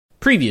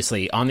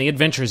Previously on the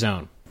Adventure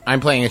Zone. I'm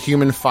playing a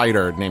human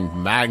fighter named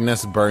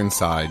Magnus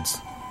Burnsides.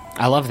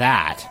 I love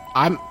that.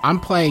 I'm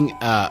playing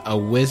a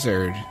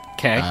wizard.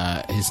 Okay.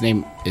 His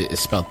name is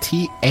spelled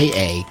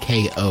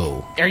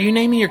Taako. Are you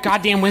naming your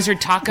goddamn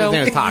wizard Taako? His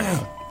name is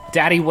Taako.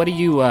 Daddy, what are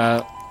you,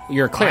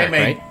 you're a cleric,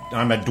 right?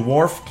 I'm a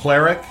dwarf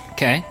cleric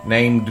Okay.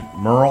 named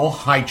Merle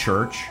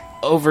Highchurch.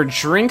 Over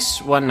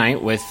drinks one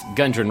night with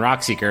Gundren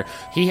Rockseeker,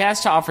 he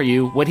has to offer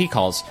you what he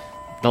calls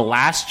the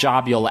last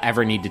job you'll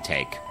ever need to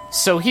take.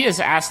 So he has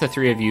asked the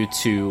three of you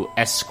to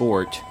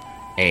escort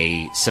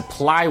a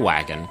supply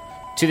wagon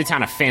to the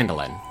town of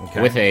Phandalin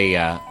with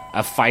a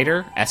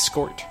fighter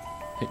escort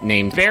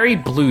named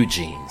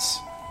Bluejeans.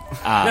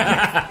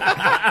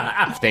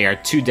 They are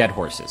two dead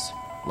horses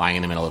lying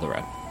in the middle of the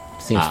road.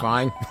 Seems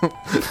fine.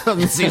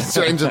 Doesn't seem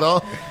strange at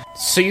all.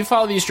 So you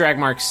follow these drag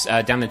marks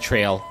down the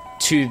trail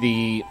to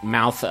the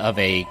mouth of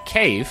a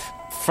cave.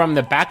 From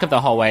the back of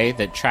the hallway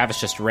that Travis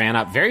just ran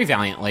up very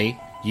valiantly,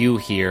 you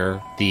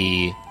hear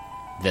the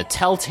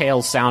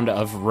telltale sound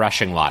of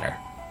rushing water.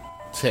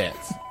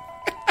 Tits.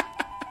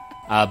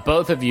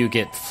 Both of you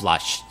get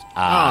flushed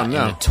in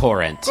a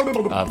torrent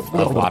of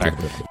water.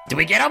 Do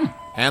we get him?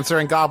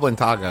 Answering Goblin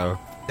Taco.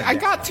 I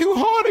got too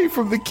horny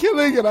from the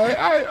killing, and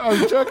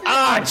I'm joking.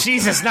 Ah,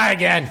 Jesus, not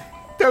again.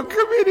 Don't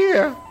come in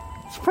here.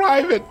 It's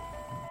private.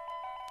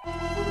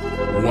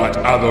 What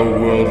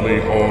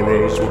otherworldly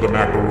horrors will the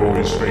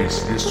McElroys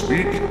face this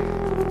week?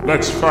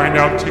 Let's find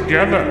out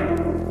together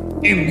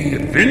in the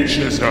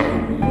Adventure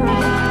Zone.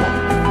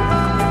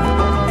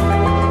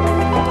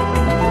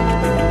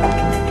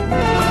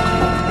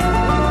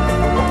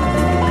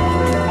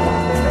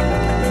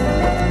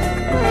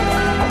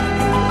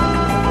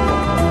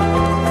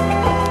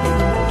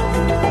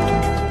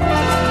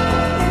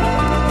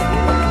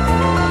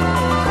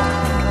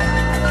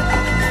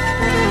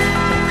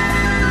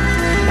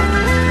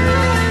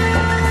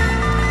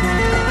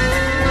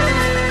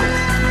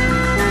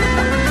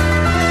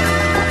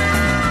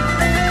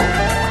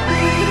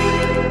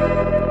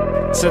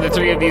 So the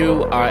three of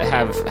you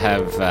have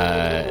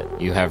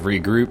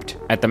regrouped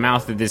at the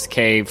mouth of this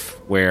cave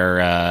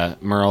where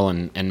Merle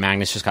and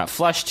Magnus just got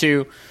flushed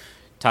to.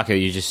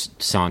 Taako, you just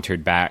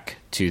sauntered back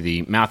to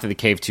the mouth of the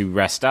cave to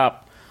rest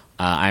up.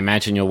 I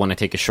imagine you'll want to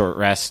take a short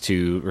rest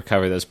to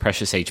recover those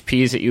precious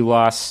HPs that you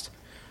lost.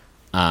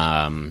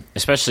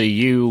 Especially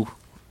you,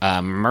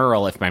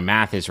 Merle, if my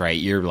math is right,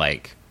 you're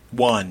like...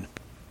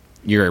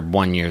 You're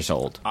 1 year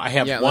old. I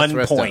have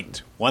 1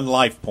 point. 1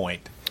 life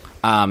point.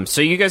 So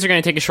you guys are going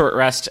to take a short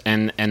rest,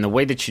 and the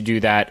way that you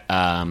do that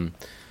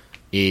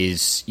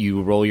is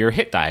you roll your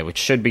hit die, which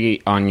should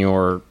be on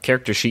your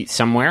character sheet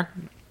somewhere.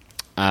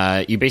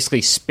 You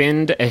basically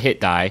spend a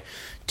hit die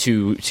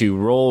to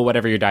roll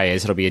whatever your die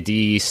is. It'll be a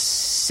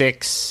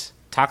D6.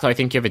 Taako, I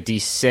think you have a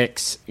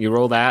D6. You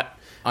roll that.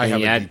 I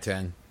have a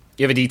D10.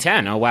 You have a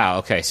D10? Oh, wow.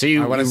 Okay. So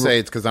I want to say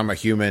it's because I'm a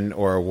human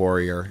or a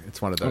warrior.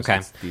 It's one of those. Okay.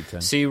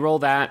 D10. So you roll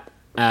that.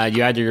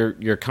 You add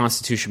your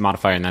Constitution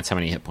modifier, and that's how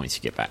many hit points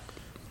you get back.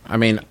 I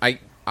mean,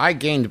 I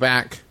gained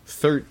back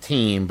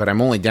 13, but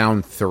I'm only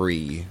down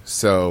 3,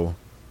 so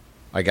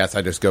I guess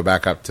I just go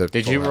back up to...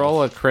 Did you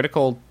roll a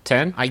critical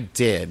 10? I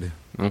did.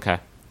 Okay.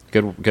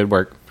 Good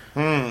work.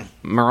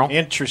 Merle?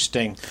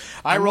 Interesting.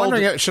 I'm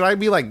wondering, should I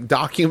be,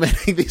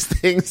 documenting these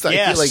things? I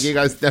feel like you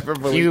guys never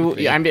believe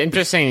me. I'm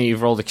just saying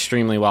you've rolled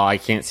extremely well. I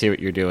can't see what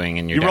you're doing.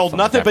 And you rolled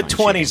nothing but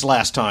 20s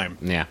last time.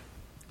 Yeah.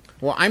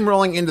 Well, I'm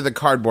rolling into the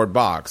cardboard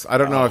box. I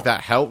don't know if that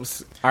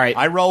helps. All right.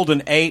 I rolled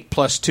an 8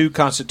 plus 2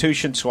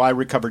 Constitution, so I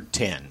recovered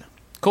 10.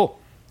 Cool.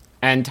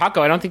 And Taako,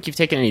 I don't think you've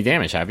taken any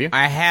damage, have you?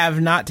 I have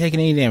not taken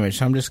any damage.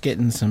 So I'm just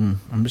getting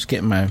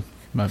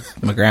my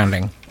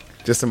grounding.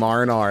 Just some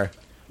R&R.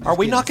 Are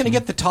we not going to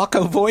get the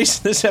Taako voice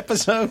this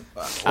episode?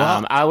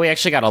 We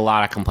actually got a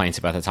lot of complaints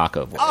about the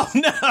Taako voice. Oh,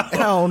 no.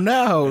 Oh,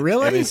 no.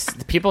 Really?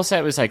 People said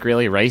it was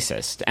really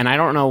racist, and I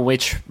don't know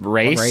which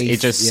race. It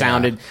just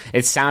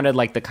sounded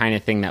like the kind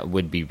of thing that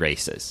would be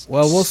racist.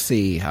 Well, we'll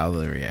see how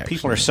the reaction.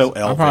 People are so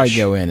elvish. I'll probably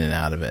go in and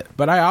out of it.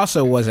 But I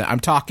also wasn't. I'm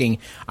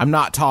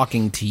not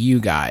talking to you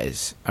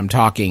guys. I'm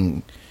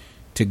talking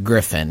to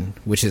Griffin,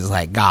 which is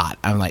like God.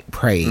 I'm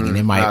praying,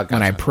 and gotcha.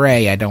 When I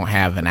pray, I don't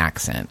have an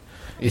accent.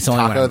 Is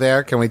Taako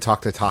there? Can we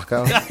talk to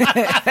Taako?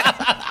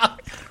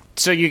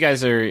 So you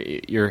guys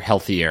you're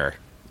healthier.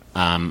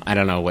 I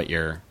don't know what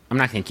I'm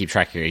not going to keep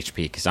track of your HP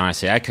because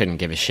honestly, I couldn't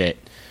give a shit.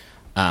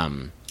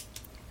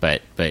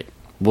 But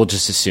we'll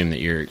just assume that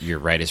you're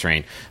right as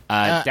rain.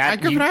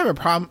 Griffin, I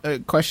have a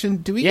question.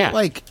 Do we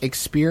get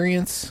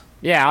experience?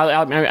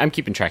 Yeah, I'm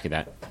keeping track of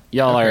that.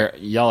 Y'all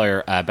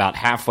are about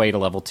halfway to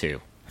level 2.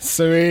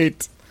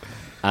 Sweet.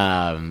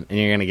 And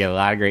you're going to get a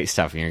lot of great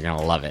stuff, and you're going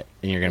to love it,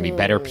 and you're going to be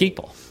better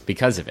people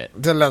because of it.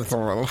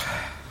 Delightful.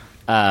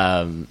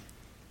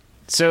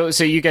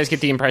 So you guys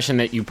get the impression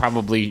that you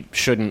probably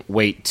shouldn't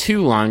wait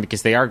too long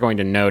because they are going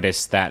to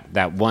notice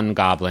that one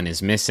goblin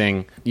is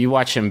missing. You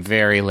watch him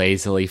very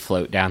lazily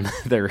float down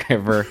the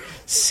river,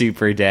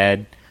 super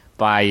dead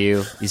by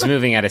you. He's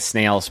moving at a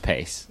snail's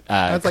pace,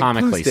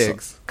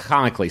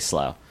 comically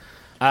slow.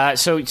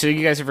 So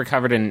you guys have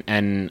recovered,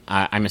 and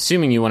I'm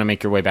assuming you want to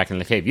make your way back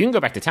into the cave. You can go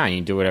back to town. You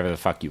can do whatever the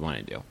fuck you want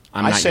to do.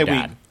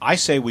 I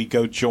say we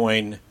go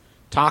join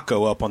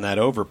Taako up on that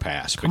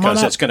overpass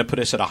because that's going to put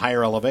us at a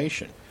higher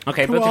elevation.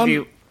 Okay, both of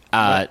you.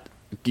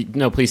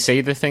 No, please say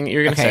the thing that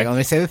you're going to say. Okay, let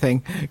me say the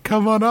thing.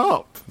 Come on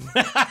up.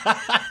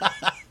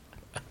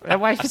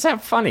 Why is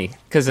that funny?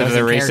 Because of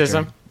the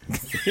racism?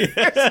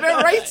 There's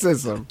no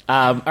racism.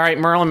 All right,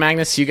 Merle and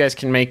Magnus, you guys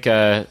can make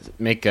it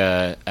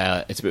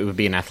would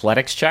be an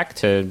athletics check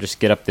to just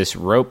get up this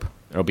rope.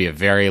 It'll be a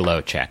very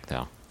low check,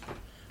 though.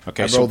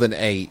 Okay, I rolled an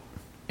 8.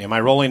 Am I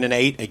rolling an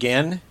 8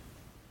 again?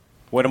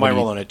 What am I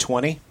rolling, a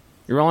 20?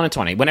 You're rolling a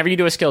 20. Whenever you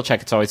do a skill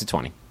check, it's always a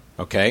 20.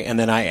 Okay, and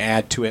then I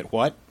add to it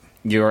what?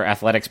 Your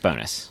athletics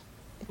bonus,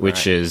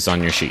 which is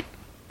on your sheet.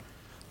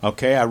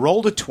 Okay, I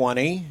rolled a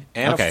 20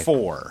 and a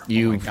 4.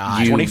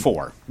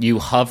 24. You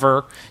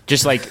hover,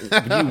 just like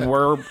you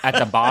were at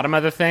the bottom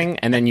of the thing,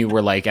 and then you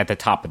were like at the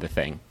top of the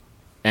thing.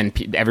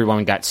 And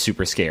everyone got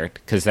super scared,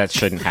 because that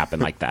shouldn't happen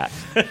like that.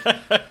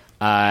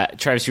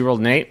 Travis, you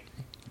rolled an 8?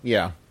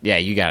 Yeah. Yeah,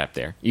 you got up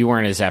there. You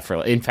weren't as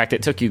effortless. In fact,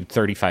 it took you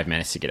 35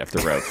 minutes to get up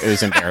the rope. It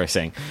was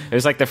embarrassing. It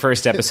was like the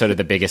first episode of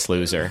The Biggest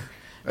Loser.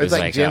 It was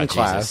like gym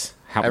class.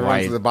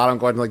 Everyone's at the bottom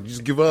going like,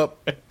 just give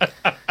up.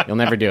 You'll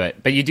never do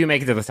it. But you do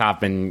make it to the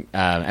top, and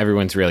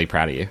everyone's really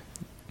proud of you.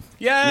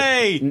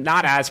 Yay!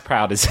 Not as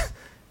proud as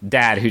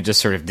Dad, who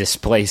just sort of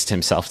displaced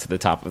himself to the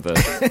top of the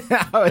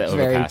I was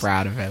very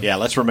proud of him. Yeah,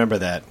 let's remember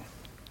that.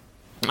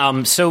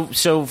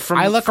 So from...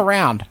 I look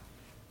around.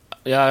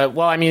 Well,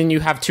 I mean, you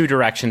have two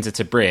directions. It's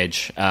a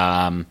bridge.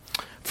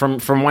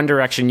 From one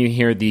direction, you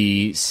hear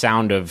the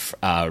sound of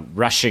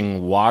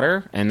rushing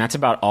water, and that's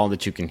about all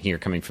that you can hear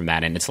coming from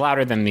that end. It's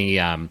louder than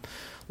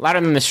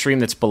the stream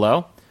that's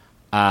below.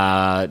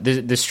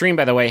 The stream,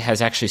 by the way,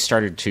 has actually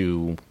started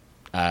to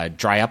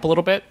dry up a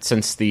little bit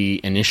since the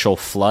initial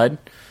flood.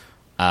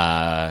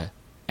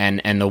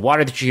 And the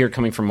water that you hear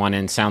coming from one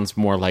end sounds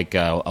more like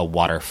a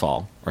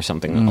waterfall or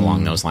something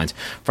along those lines.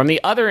 From the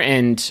other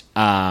end,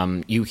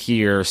 you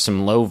hear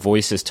some low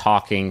voices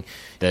talking,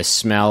 the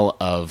smell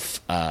of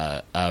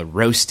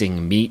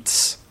roasting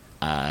meats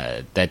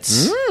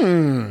that's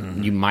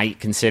you might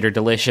consider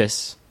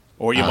delicious.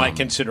 Or you might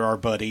consider our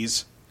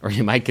buddies. Or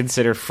you might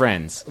consider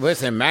friends.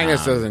 Listen,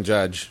 Magnus doesn't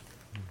judge.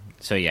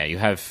 So yeah, you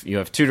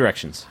have two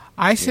directions.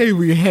 I say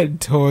we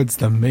head towards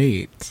the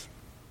meat.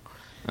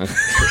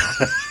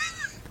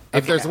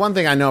 If there's one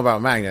thing I know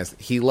about Magnus,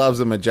 he loves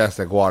a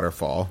majestic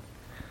waterfall.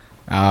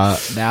 Now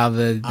if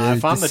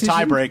I'm the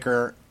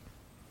tiebreaker,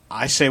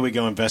 I say we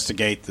go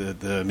investigate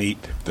the meat,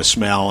 the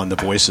smell, and the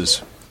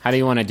voices. How do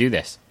you want to do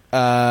this?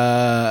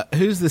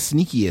 Who's the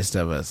sneakiest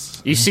of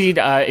us? You see,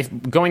 if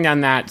going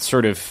down that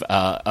sort of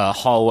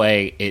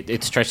hallway,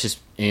 it stretches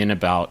in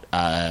about.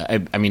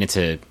 I mean, it's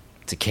a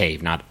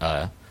cave, not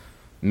a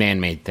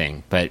man-made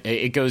thing, but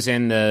it goes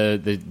in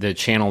the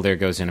channel. There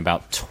goes in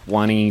about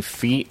 20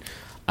 feet.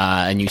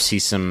 And you see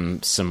some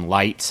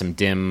light, some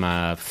dim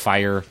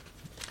fire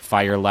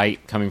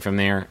light coming from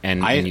there,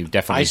 and you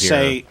definitely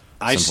hear.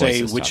 I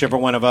say whichever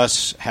one of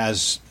us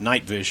has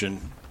night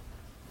vision,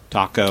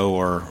 Taako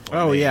or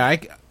yeah,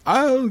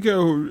 I'll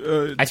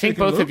go. I think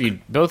both of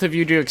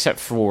you do, except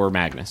for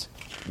Magnus.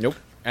 Nope.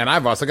 And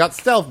I've also got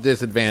stealth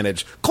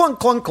disadvantage. Clunk,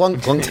 clunk,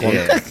 clunk, clunk, clunk.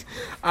 Yeah.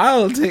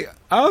 I'll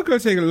go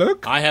take a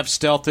look. I have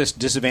stealth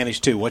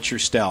disadvantage too. What's your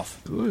stealth?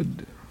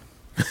 Good.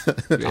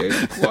 Very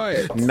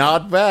quiet.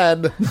 Not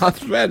bad.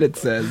 Not bad, it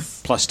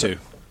says. +2.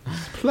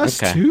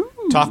 +2?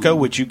 Taako,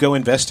 would you go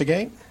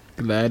investigate?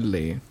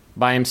 Gladly.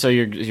 By him, so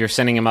you're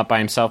sending him up by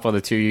himself while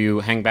the two of you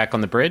hang back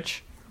on the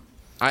bridge?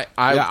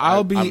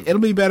 It'll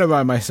be better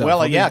by myself.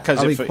 Well,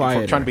 because if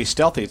we're trying to be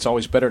stealthy, it's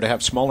always better to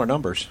have smaller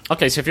numbers.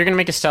 Okay, so if you're going to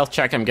make a stealth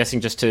check, I'm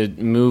guessing just to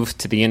move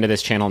to the end of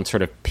this channel and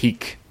sort of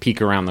peek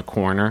around the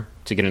corner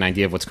to get an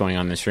idea of what's going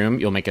on in this room.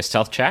 You'll make a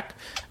stealth check,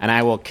 and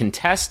I will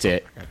contest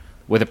it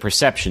with a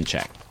perception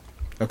check.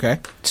 Okay.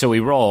 So we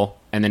roll,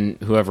 and then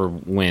whoever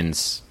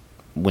wins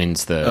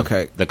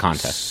the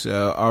contest.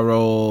 So I'll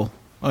roll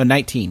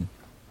 19.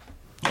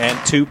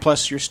 And 2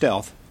 plus your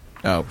stealth.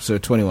 Oh, so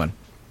 21.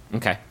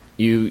 Okay.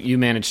 You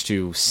managed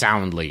to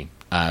soundly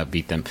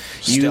beat them.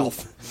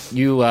 Stealth.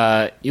 You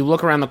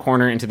look around the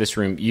corner into this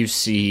room. You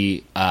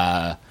see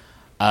a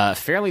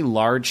fairly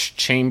large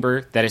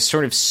chamber that is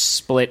sort of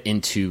split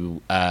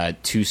into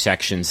two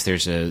sections.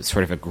 There's a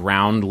sort of a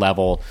ground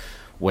level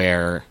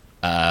where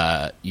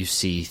you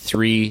see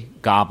 3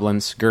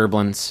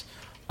 gerblins,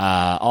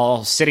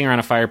 all sitting around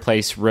a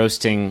fireplace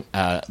roasting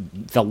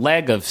the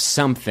leg of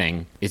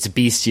something. It's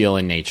bestial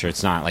in nature.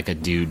 It's not like a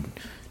dude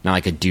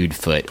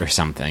foot or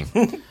something.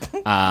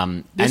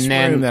 This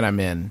room that I'm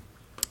in.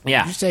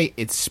 Yeah. Did you say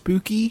it's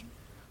spooky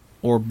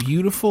or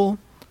beautiful?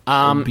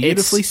 Or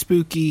beautifully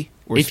spooky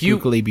or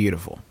spookily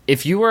beautiful?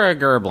 If you were a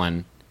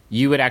gerblin,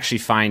 you would actually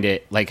find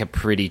it like a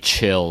pretty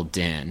chill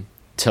den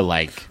to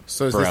like.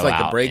 So is this like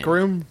the break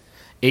room?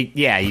 It's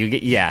the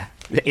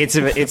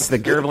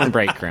gerblin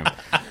break room.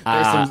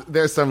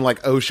 There's some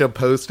like OSHA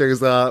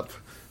posters up.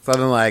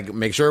 Something like,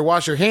 make sure to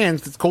wash your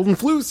hands. It's cold and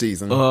flu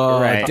season.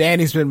 Right.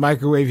 Danny's been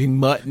microwaving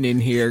mutton in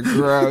here.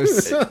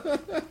 Gross.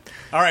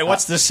 All right,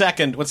 what's the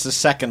second?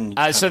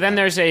 So then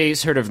there's a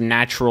sort of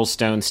natural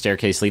stone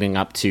staircase leading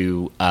up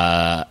to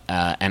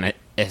an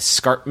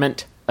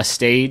escarpment, a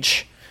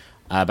stage,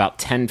 about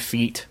 10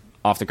 feet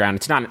off the ground.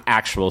 It's not an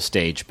actual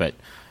stage, but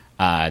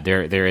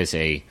there is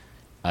a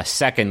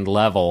second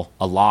level,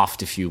 a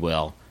loft, if you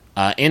will,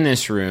 in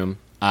this room.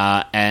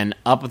 And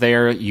up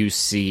there you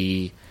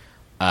see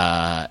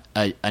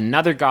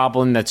another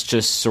goblin that's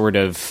just sort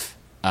of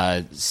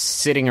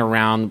sitting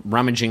around,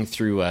 rummaging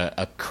through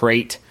a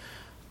crate.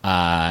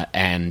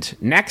 And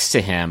next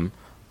to him,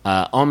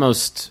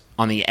 almost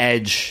on the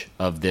edge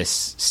of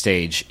this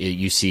stage,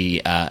 you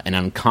see an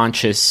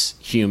unconscious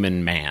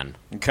human man.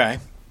 Okay.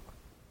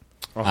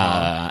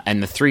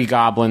 And the three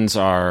goblins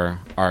are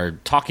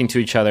talking to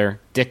each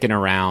other, dicking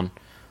around.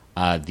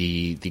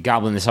 The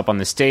goblin that's up on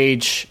the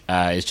stage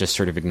is just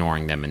sort of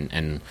ignoring them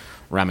and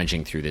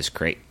rummaging through this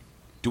crate.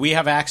 Do we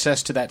have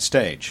access to that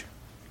stage?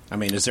 I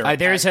mean, is there?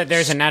 There's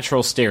a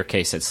natural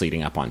staircase that's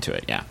leading up onto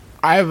it. Yeah.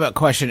 I have a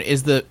question.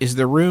 Is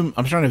the room?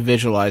 I'm trying to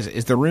visualize.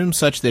 Is the room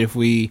such that if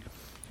we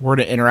were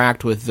to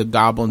interact with the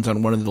goblins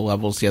on one of the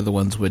levels, the other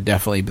ones would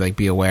definitely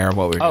be aware of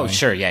what we're doing? Oh,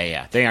 sure.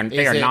 Yeah. They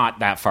are not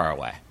that far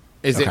away.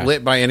 Is it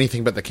lit by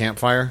anything but the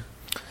campfire?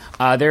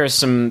 There's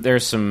some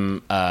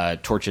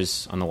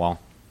torches on the wall,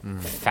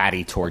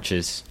 fatty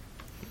torches.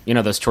 You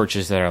know those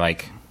torches that are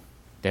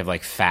they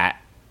have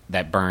fat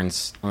that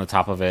burns on the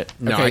top of it.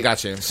 No, I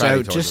got you.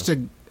 So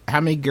how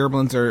many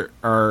gerblins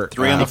are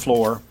 3 on the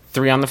floor?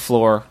 3 on the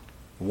floor.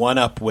 1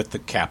 up with the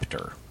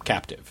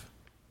captive.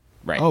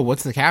 Right. Oh,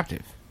 what's the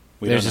captive?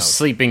 There's a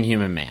sleeping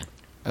human man.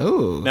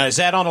 Oh. Now, is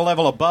that on a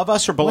level above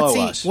us or below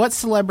us? What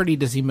celebrity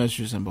does he most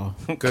resemble?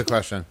 Good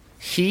question.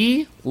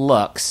 He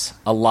looks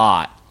a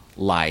lot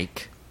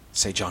like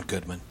Say John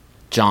Goodman.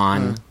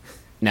 John.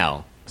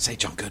 No. Say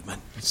John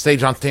Goodman. Say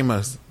John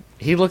Stamos.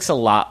 He looks a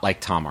lot like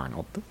Tom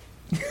Arnold.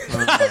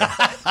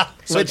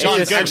 So John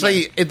Goodman.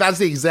 Actually, that's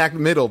the exact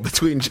middle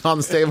between John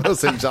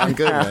Stamos and John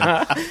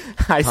Goodman.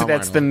 I said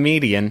that's the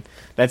median.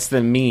 That's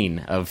the mean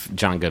of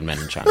John Goodman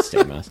and John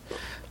Stamos.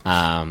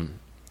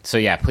 So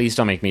yeah, please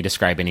don't make me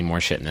describe any more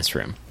shit in this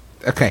room.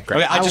 Okay.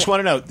 Okay, I just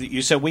want to know,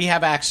 you said we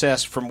have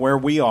access from where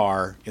we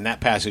are in that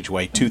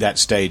passageway to that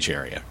stage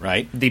area,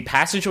 right? The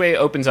passageway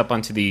opens up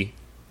onto the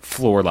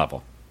floor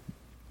level.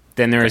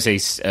 Then there is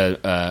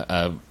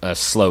a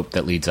slope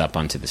that leads up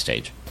onto the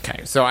stage.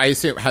 Okay, so I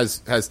assume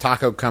has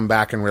Taako come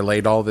back and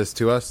relayed all this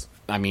to us?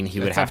 I mean, he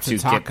would It's have up to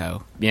to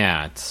Taako.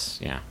 Yeah.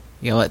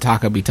 Yeah, let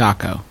Taako be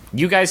Taako.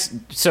 You guys.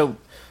 So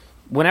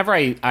whenever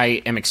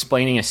I am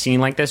explaining a scene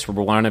like this,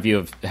 where one of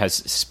you has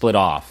split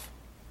off,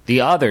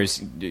 the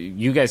others,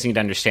 you guys need to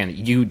understand that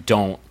you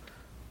don't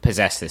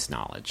possess this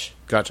knowledge.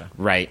 Gotcha.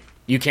 Right?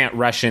 You can't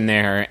rush in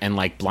there and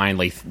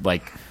blindly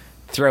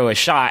throw a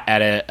shot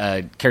at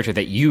a character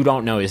that you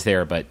don't know is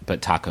there, but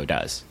Taako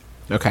does.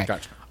 Okay.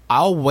 Gotcha.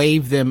 I'll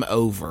wave them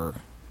over.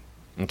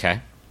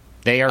 Okay.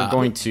 They are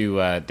going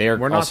to. They are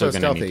we're not also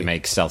so going to need stealthy. to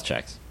make stealth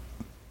checks.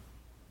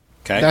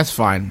 Okay. That's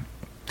fine.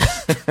 All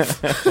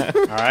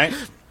right.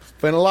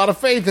 Been a lot of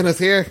faith in us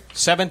here.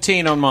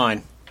 17 on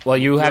mine. Well,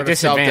 you have You're at a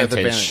stealth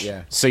disadvantage, disadvantage,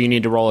 yeah. so you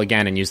need to roll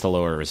again and use the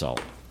lower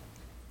result.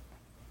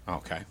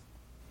 Okay.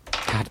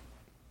 God.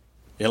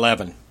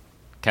 11.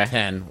 Okay.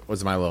 10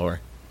 was my lower.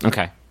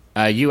 Okay.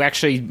 You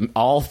actually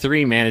all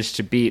 3 managed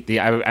to beat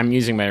the. I'm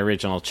using my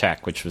original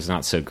check, which was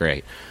not so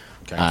great.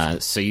 Okay.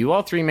 So you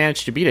all 3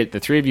 managed to beat it. The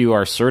 3 of you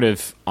are sort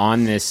of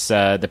on this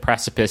the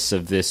precipice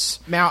of this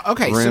Now,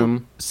 okay,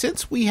 room. so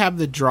since we have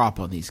the drop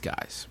on these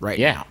guys right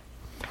Yeah. now,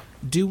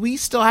 do we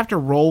still have to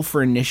roll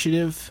for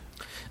initiative?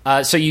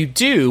 So you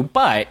do,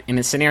 but in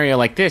a scenario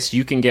like this,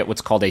 you can get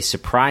what's called a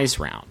surprise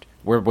round,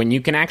 where when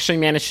you can actually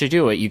manage to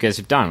do what you guys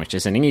have done, which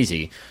isn't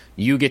easy,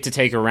 you get to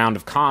take a round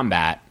of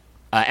combat.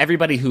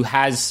 Everybody who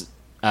has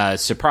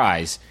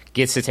surprise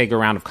gets to take a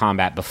round of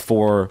combat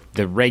before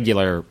the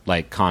regular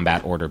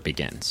combat order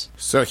begins.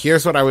 So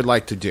here's what I would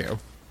like to do.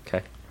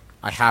 Okay.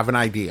 I have an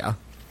idea,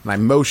 and I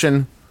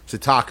motion to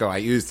Taako. I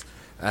use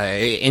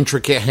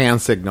intricate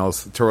hand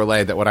signals to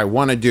relay that what I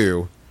want to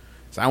do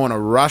is I want to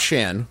rush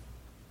in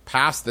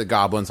past the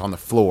goblins on the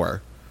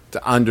floor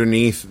to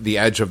underneath the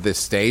edge of this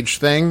stage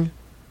thing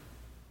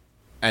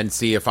and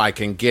see if I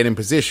can get in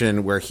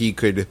position where he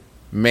could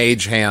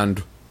mage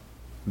hand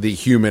the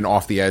human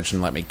off the edge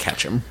and let me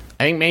catch him.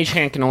 I think Mage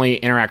Hand can only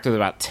interact with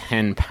about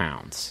 10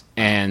 pounds.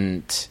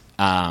 And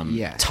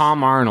Yes.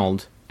 Tom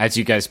Arnold, as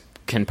you guys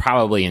can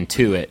probably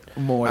intuit,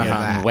 More than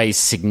that. weighs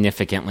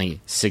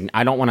significantly.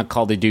 I don't want to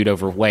call the dude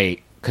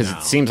overweight, because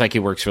it seems like he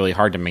works really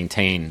hard to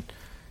maintain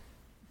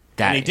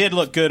that. And he did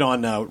look good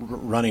on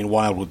Running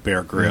Wild with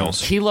Bear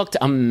Grylls. He looked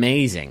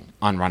amazing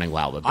on Running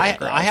Wild with Bear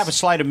Grylls. I have a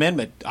slight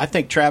amendment. I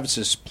think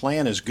Travis's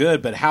plan is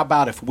good, but how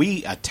about if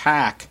we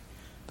attack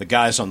the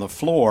guys on the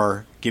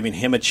floor, giving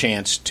him a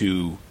chance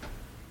to...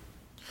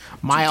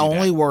 My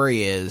only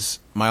worry is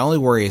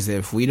that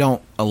if we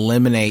don't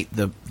eliminate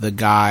the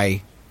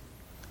guy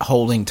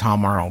holding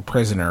Tom Arnold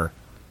prisoner,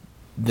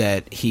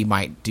 that he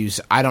might do.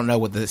 I don't know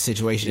what the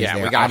situation is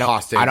there. We got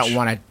hostage. I don't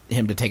want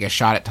him to take a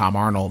shot at Tom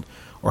Arnold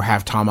or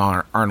have Tom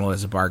Arnold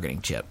as a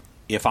bargaining chip.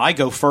 If I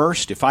go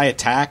first, if I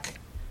attack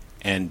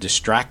and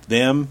distract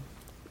them,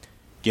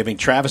 giving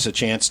Travis a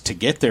chance to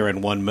get there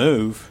in one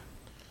move.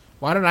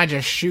 Why don't I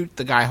just shoot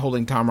the guy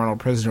holding Tom Arnold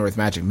prisoner with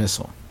magic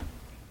missile?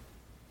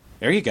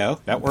 There you go.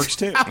 That works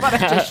too.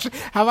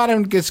 How about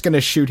I'm just going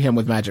to shoot him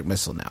with magic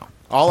missile now?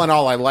 All in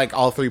all, I like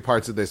all three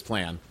parts of this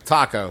plan.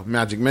 Taako,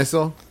 magic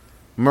missile.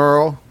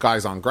 Merle,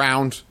 guys on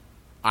ground.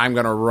 I'm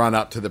going to run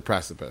up to the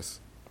precipice.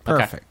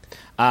 Perfect. Okay.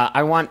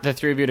 I want the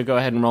three of you to go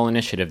ahead and roll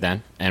initiative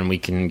then, and we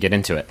can get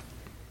into it.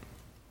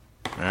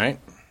 All right.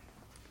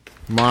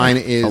 Mine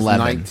is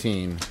 11.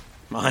 19.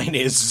 Mine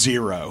is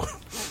 0.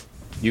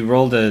 You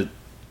rolled a...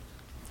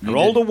 I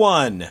rolled a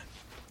 1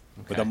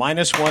 with a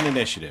 -1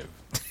 initiative.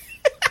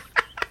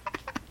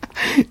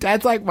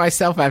 Dad's like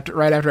myself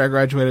right after I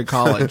graduated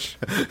college.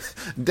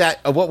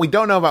 What we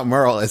don't know about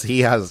Merle is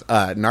he has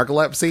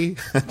narcolepsy.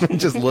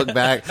 Just look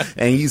back,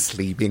 and he's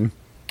sleeping.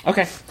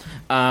 Okay.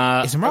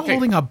 Is Merle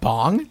holding a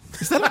bong?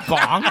 Is that a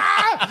bong?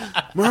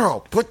 Merle,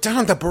 put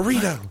down the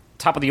burrito.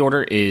 Top of the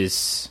order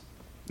is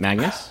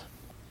Magnus.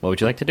 What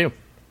would you like to do?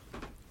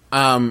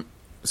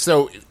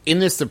 So in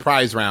this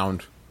surprise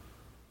round,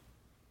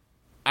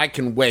 I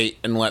can wait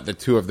and let the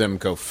two of them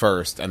go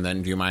first and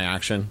then do my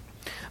action.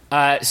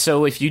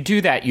 So if you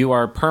do that, you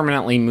are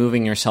permanently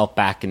moving yourself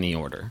back in the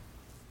order.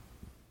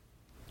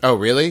 Oh,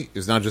 really?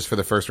 It's not just for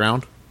the first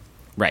round?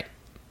 Right.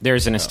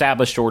 There's an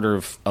established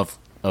order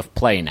of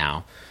play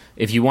now.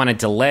 If you want to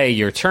delay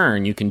your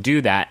turn, you can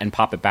do that and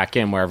pop it back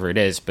in wherever it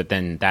is, but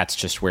then that's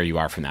just where you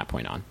are from that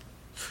point on.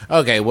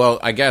 Okay, well,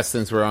 I guess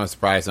since we're on a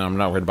surprise and I'm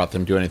not worried about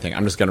them doing anything,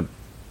 I'm just going to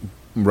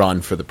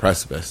run for the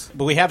precipice.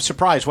 But we have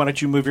surprise. Why don't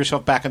you move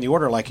yourself back in the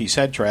order, like he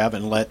said, Trav,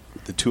 and let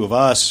the two of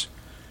us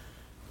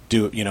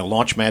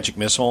launch magic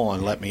missile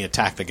and let me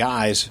attack the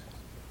guys,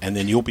 and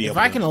then you'll be able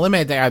If I can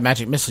eliminate that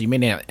magic missile, you may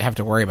not have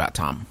to worry about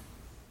Tom.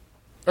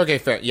 Okay,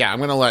 fair. Yeah, I'm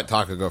going to let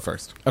Taako go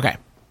first. Okay.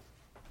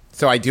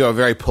 So I do a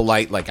very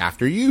polite,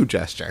 after you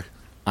gesture.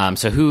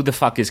 So who the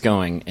fuck is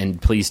going?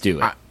 And please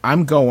do it.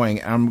 I'm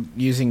going. I'm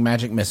using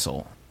magic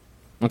missile.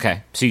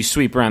 Okay. So you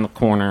sweep around the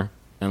corner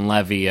and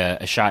levy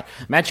a shot.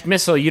 Magic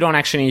missile, you don't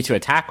actually need to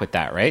attack with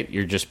that, right?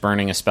 You're just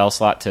burning a spell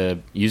slot to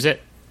use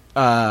it?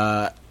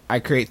 I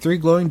create 3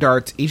 glowing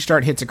darts. Each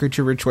dart hits a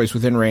creature of your choice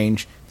within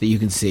range that you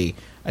can see.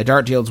 A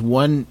dart deals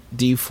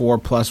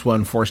 1d4 plus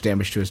 1 force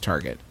damage to his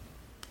target.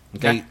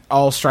 Okay. They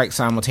all strike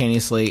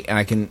simultaneously, and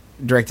I can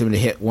direct them to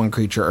hit one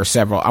creature or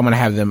several. I'm going to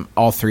have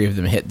all 3 of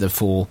them hit the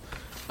fool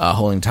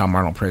holding Tom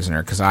Arnold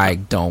prisoner, because I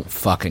don't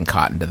fucking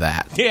cotton to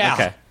that. Yeah.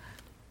 Okay.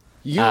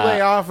 You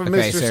lay off of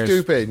Mr.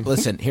 Stupid.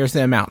 Listen, here's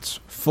the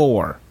amounts.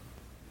 4,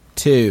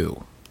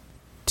 2,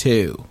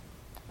 2. All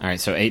right,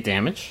 so 8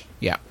 damage.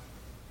 Yeah.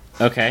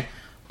 Okay.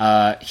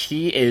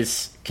 He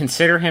is...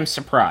 Consider him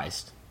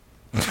surprised.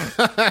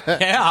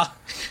 Yeah.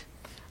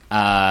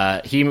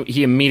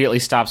 He immediately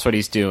stops what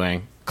he's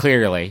doing,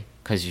 clearly,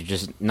 because you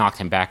just knocked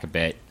him back a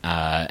bit,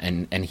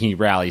 and he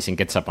rallies and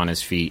gets up on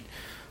his feet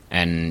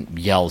and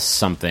yells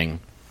something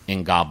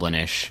in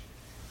Goblinish.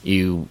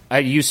 You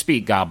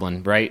speak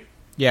Goblin, right?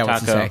 Yeah,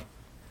 what's he Taako? say?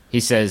 He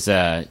says,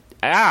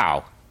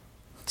 ow!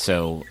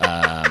 So,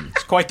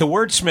 It's quite the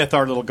wordsmith,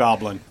 our little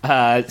goblin.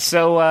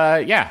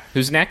 yeah,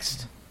 who's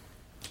next?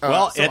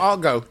 I'll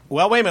go.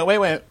 Well, wait a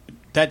minute.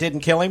 That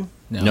didn't kill him?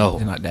 No.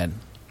 He's not dead.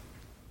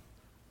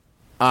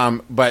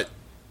 But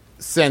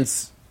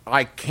since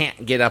I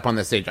can't get up on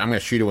the stage, I'm going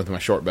to shoot him with my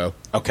short bow.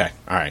 Okay,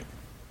 all right.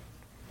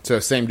 So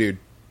same dude.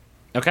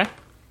 Okay.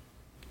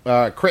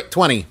 Crit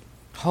 20.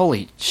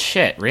 Holy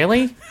shit,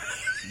 really?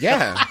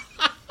 Yeah.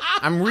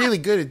 I'm really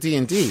good at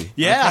D&D.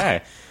 Yeah.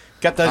 Okay.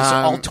 Got those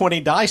all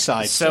 20 die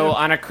sides. So too.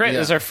 on a crit,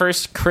 Yeah. is our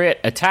first crit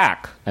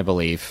attack, I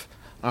believe.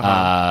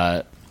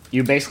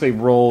 You basically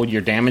roll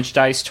your damage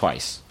dice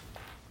twice.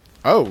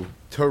 Oh,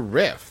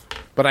 terrific.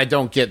 But I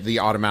don't get the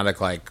automatic,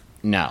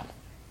 No.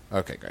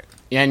 Okay, great.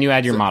 And you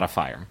add your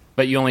modifier,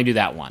 but you only do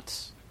that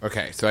once.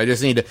 Okay, so I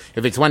just need to,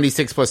 if it's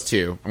 1d6 plus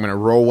 2, I'm going to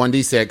roll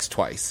 1d6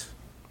 twice.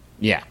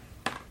 Yeah.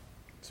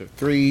 So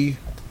 3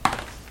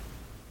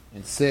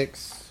 and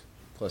 6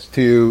 plus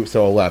 2,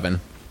 so 11.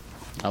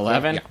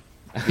 11? Yeah.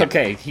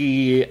 Okay,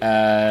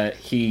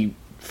 he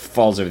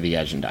falls over the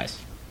edge and dies.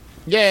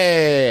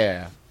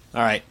 Yeah.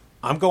 All right.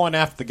 I'm going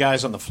after the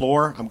guys on the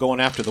floor. I'm going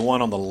after the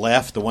one on the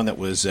left, the one that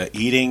was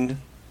eating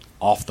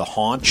off the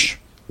haunch.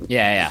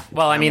 Yeah.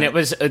 Well, I mean, it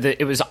was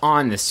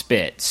on the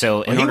spit,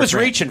 so He was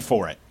reaching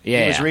for it.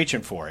 Yeah. He was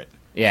reaching for it.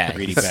 Yeah,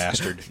 Greedy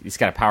bastard. He's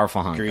got a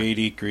powerful hunger.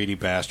 Greedy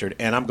bastard.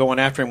 And I'm going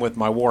after him with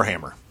my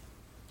warhammer.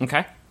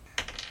 Okay.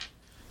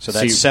 So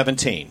that's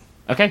 17.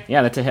 Okay,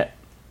 yeah, that's a hit.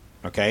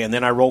 Okay, and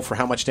then I roll for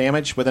how much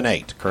damage? With an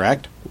 8,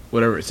 correct?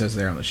 Whatever it says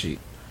there on the sheet.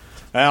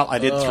 Well, I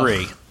did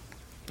 3.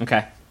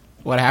 Okay.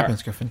 What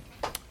happens, Griffin?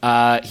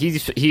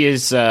 He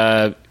is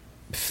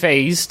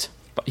phased.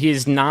 But he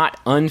is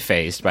not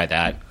unfazed by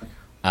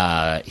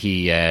that.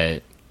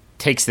 He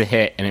takes the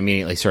hit and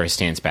immediately sort of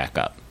stands back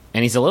up.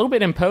 And he's a little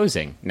bit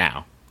imposing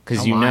now.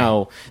 because Oh, my.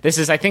 know this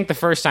is, I think, the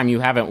first time you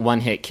haven't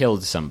one-hit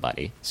killed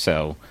somebody.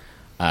 So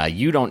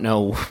you don't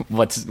know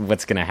what's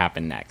going to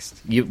happen next.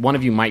 One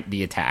of you might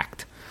be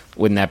attacked.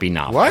 Wouldn't that be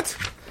novel? What?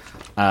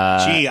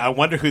 Gee, I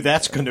wonder who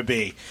that's going to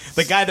be.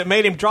 The guy that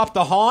made him drop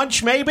the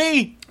haunch,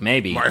 maybe?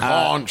 Maybe. My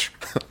haunch.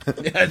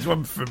 That's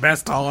the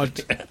best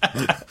haunch.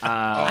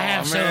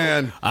 Oh,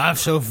 man. I have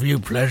so few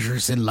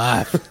pleasures in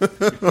life.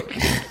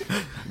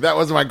 That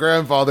was my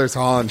grandfather's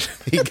haunch.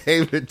 He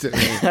gave it to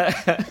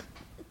me.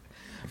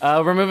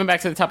 We're moving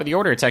back to the top of the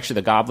order. It's actually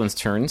the goblins'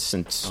 turn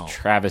since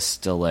Travis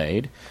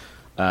delayed.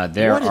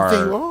 There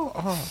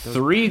are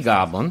 3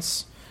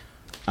 goblins.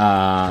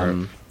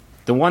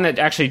 The one that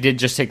actually did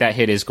just take that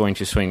hit is going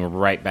to swing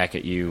right back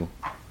at you,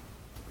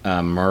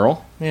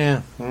 Merle.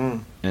 Yeah.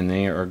 And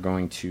they are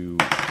going to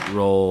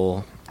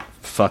roll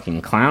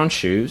fucking clown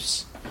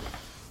shoes.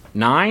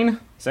 9?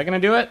 Is that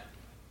going to do it?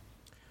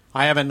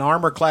 I have an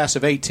armor class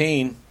of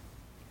 18.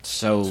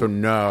 So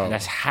no.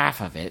 That's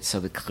half of it, so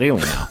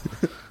clearly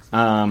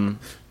no.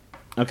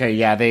 Okay,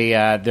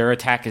 yeah, their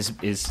attack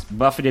is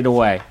buffeted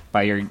away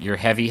by your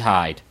heavy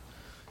hide.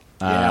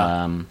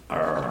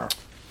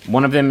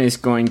 One of them is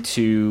going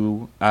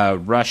to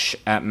rush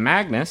at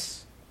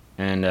Magnus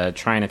and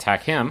try and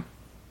attack him.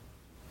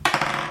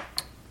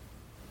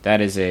 That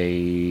is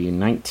a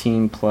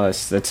 19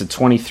 plus. That's a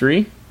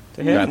 23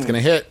 to hit. That's going to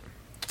hit.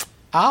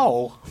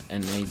 Ow.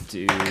 And they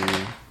do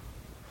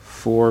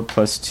 4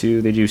 plus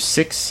 2. They do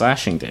 6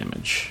 slashing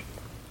damage.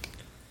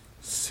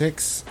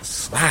 6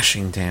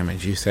 slashing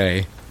damage, you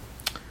say?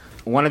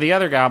 One of the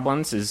other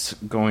goblins is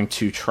going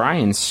to try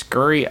and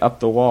scurry up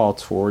the wall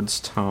towards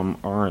Tom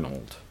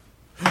Arnold.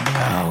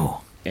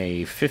 No.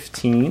 A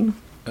 15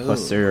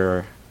 plus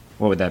their...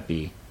 What would that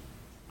be?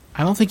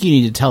 I don't think you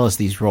need to tell us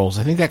these rolls.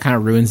 I think that kind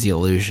of ruins the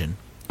illusion.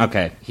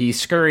 Okay. He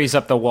scurries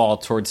up the wall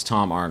towards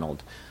Tom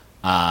Arnold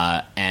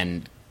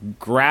and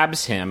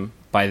grabs him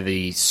by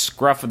the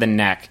scruff of the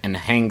neck and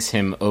hangs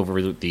him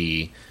over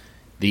the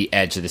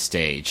edge of the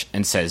stage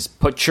and says,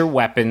 "Put your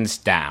weapons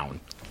down."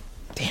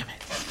 Damn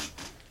it.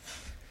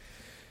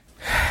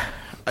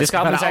 This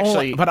goblin's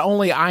actually... But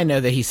only I know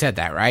that he said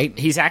that, right?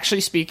 He's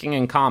actually speaking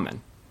in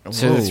common.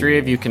 So the 3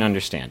 of you can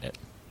understand it.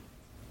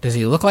 Does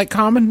he look like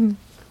Common?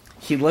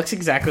 He looks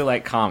exactly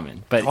like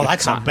Common, but Oh,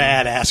 that's a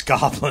badass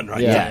goblin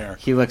right there.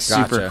 He looks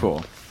super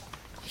cool.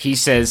 He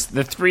says,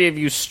 "The 3 of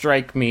you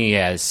strike me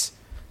as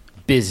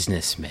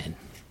businessmen."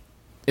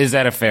 Is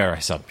that a fair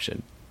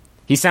assumption?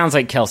 He sounds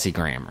like Kelsey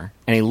Grammer,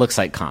 and he looks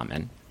like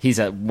Common. He's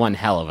one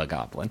hell of a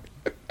goblin.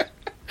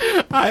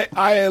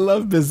 I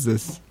love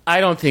business. I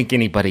don't think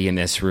anybody in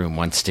this room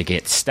wants to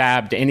get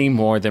stabbed any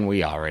more than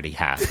we already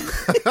have.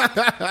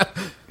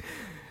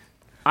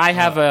 I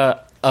have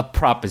a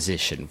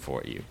proposition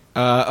for you.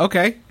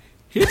 Okay.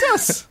 Hit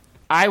us.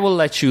 I will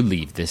let you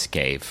leave this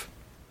cave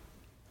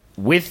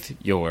with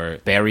your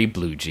berry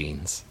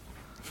Bluejeans,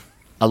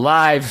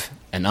 alive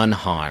and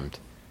unharmed,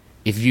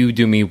 if you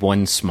do me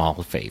one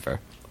small favor.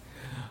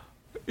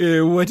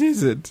 What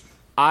is it?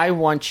 I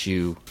want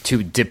you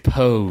to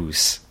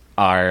depose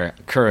our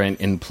current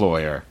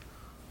employer,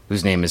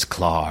 whose name is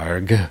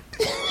Clark.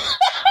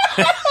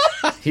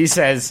 He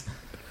says,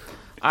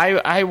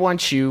 I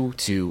want you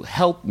to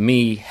help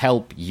me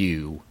help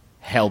you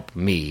help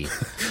me.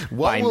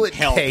 What will it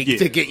take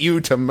to get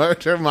you to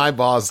murder my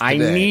boss today? I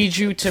need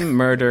you to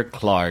murder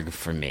Clark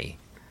for me.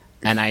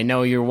 And I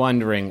know you're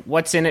wondering,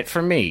 what's in it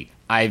for me?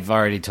 I've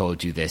already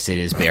told you this. It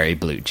is Berry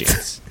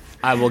Bluejeans.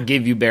 I will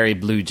give you Berry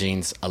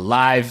Bluejeans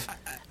alive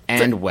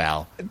and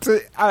well.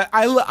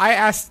 I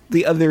asked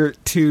the other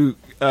 2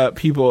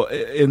 people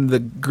in the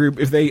group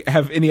if they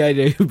have any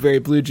idea who Berry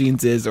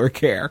Bluejeans is or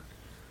care.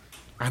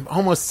 I'm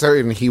almost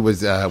certain he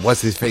was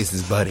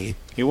what's-his-face's buddy.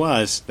 He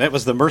was. That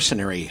was the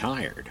mercenary he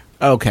hired.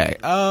 Okay.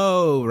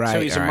 Oh, right.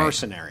 So he's a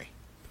mercenary.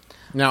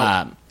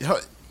 Now,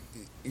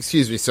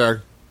 excuse me,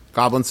 sir.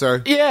 Goblin,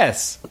 sir?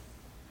 Yes.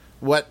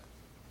 What?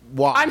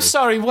 Why? I'm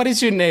sorry, what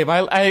is your name?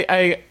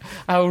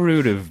 How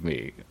rude of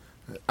me.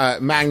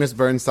 Magnus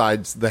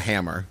Burnside's the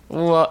Hammer.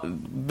 Well,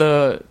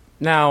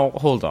 now,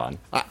 hold on.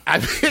 I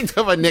picked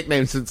up a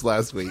nickname since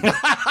last week.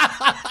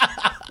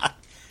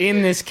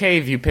 In this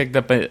cave, you picked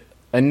up a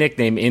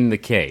nickname in the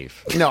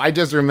cave. No, I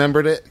just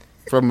remembered it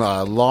from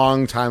a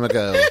long time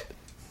ago.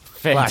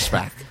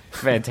 Flashback.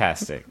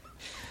 Fantastic.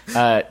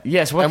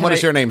 Yes. What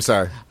is your name,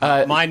 sir?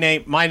 My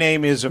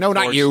name is of no,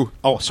 course, not you.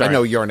 Oh, sorry. I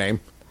know your name.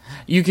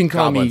 You can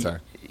call Goblin, me.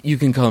 sir. You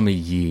can call me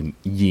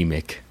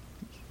Yemek.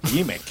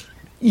 Yemek.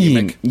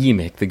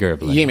 Yemek the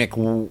Gerblin.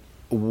 Yemek.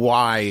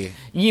 Why?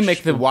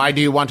 Yemek Why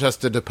do you want us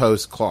to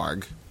depose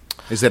Clark?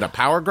 Is it a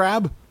power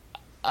grab?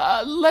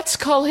 Let's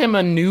call him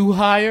a new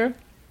hire.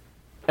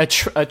 A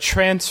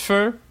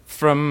transfer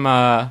from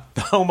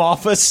The Home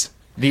Office.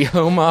 The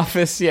Home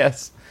Office,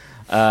 yes.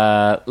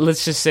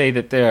 Let's just say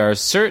that there are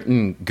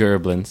certain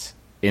Gerblins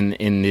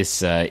in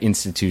this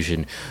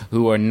institution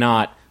who are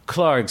not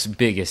Clark's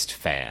biggest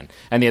fan.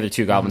 And the other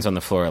 2 goblins on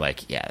the floor are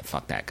like, yeah,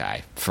 fuck that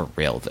guy. For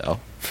real, though.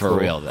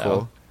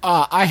 Cool.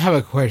 I have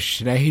a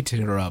question. I hate to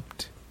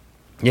interrupt.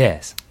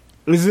 Yes.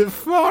 Is it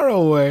far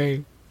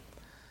away?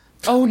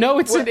 Oh no,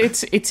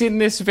 it's in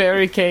this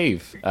very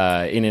cave,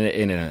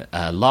 in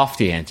a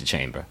lofty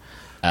antechamber.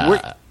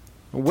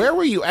 Where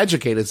were you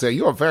educated, sir?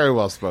 You are very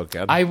well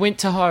spoken. I went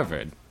to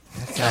Harvard.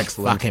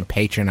 Excellent. Fucking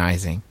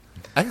patronizing.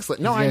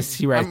 Excellent. No, Yes,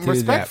 he right I'm through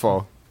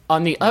respectful.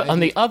 On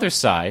the other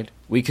side,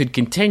 we could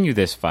continue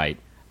this fight,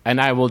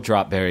 and I will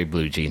drop Barry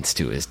Bluejeans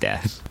to his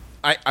death.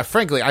 I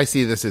frankly, I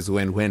see this as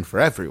win-win for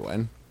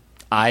everyone.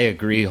 I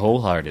agree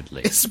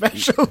wholeheartedly.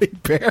 Especially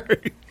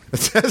Barry.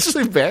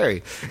 Especially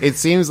Barry. It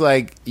seems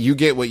like you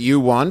get what you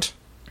want,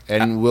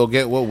 and we'll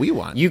get what we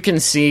want. You can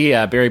see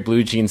Barry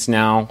Bluejeans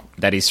now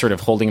that he's sort of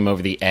holding him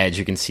over the edge.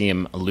 You can see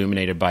him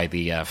illuminated by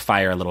the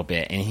fire a little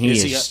bit, and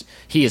is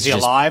he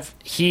alive?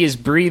 He is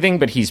breathing,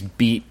 but he's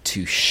beat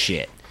to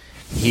shit.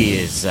 He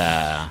is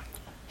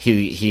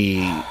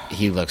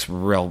he looks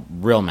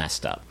real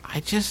messed up. I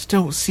just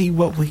don't see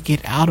what we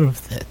get out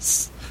of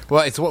this.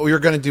 Well, it's what we were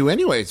going to do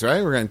anyways,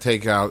 right? We're going to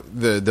take out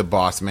the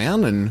boss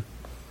man, and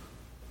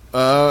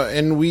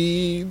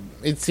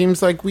it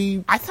seems like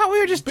I thought we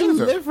were just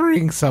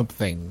delivering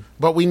something.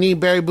 But we need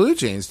Barry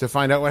Bluejeans to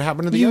find out what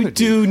happened to the other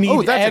do dude.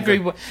 need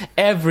everyone.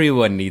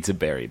 Everyone needs a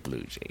Barry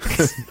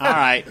Bluejeans. All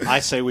right, I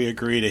say we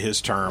agree to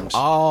his terms.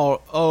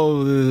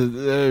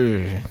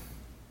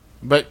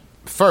 But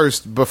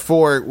first,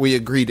 before we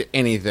agree to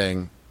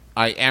anything,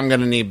 I am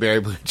going to need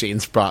Barry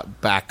Bluejeans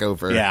brought back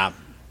over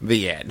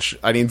the edge.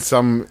 I need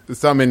some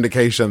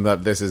indication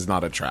that this is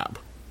not a trap.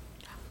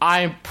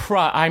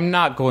 I'm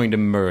not going to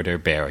murder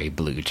Barry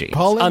Bluejeans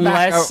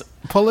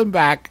Pull him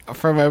back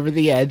from over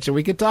the edge, and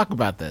we can talk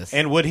about this.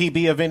 And would he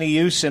be of any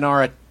use in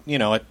our,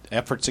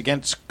 efforts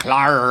against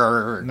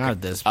Clark? Not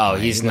at this Oh,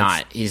 point. he's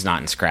not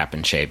in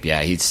scrapping shape.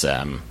 Yeah, he's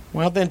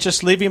Well, then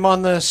just leave him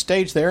on the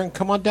stage there and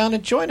come on down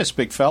and join us,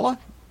 big fella.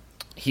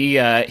 He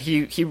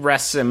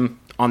rests him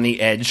on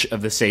the edge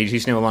of the stage.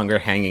 He's no longer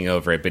hanging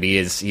over it, but he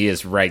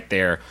is right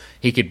there.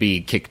 He could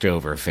be kicked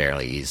over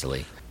fairly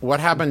easily. What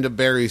happened to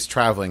Barry's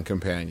traveling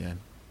companion?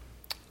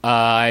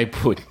 I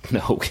wouldn't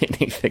know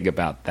anything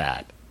about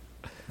that.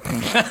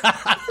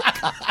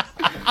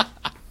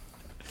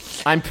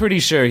 I'm pretty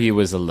sure he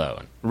was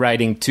alone,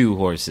 riding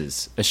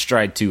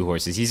astride two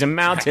horses. He's a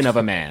mountain of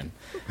a man,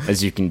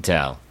 as you can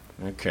tell.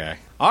 Okay.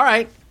 All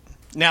right.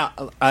 Now,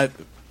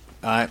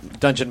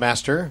 Dungeon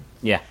Master.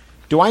 Yeah.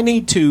 Do I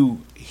need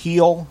to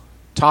heal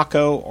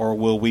Taako, or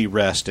will we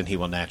rest and he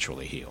will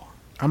naturally heal?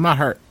 I'm not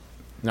hurt.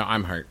 No,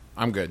 I'm hurt.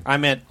 I'm good. I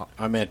meant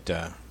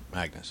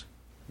Magnus.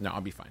 No,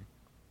 I'll be fine.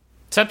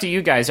 It's up to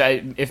you guys.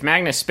 If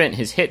Magnus spent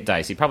his hit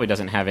dice, he probably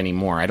doesn't have any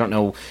more. I don't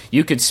know.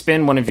 You could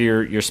spend one of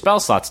your spell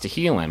slots to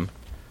heal him,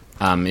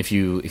 if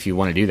you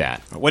want to do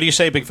that. What do you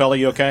say, big fella?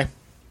 You okay?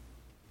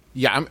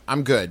 Yeah,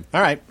 I'm good.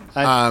 All right.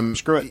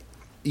 Screw it.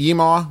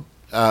 Meemaw.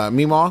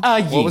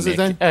 What was his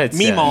name?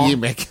 Meemaw.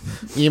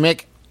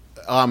 Yemek.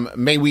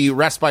 May we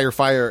rest by your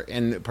fire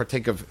and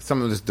partake of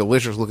some of this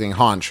delicious-looking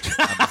haunch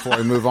before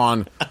we move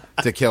on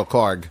to kill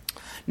Clark.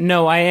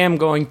 No, I am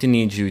going to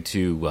need you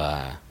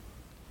to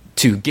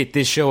get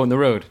this show on the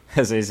road,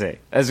 as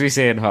we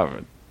say in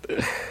Harvard.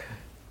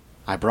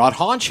 I brought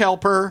Haunch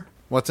Helper.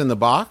 What's in the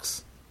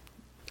box?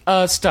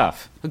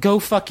 Stuff. Go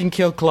fucking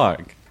kill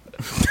Clark.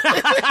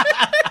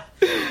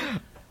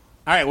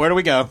 All right, where do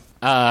we go?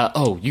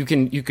 You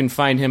can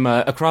find him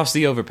across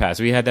the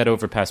overpass. We had that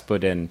overpass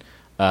put in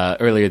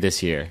earlier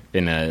this year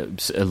in a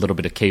little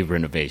bit of cave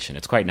renovation.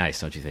 It's quite nice,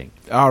 don't you think?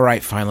 All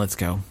right, fine, let's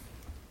go.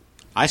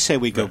 I say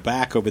we go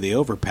back over the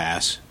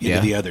overpass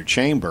into the other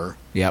chamber.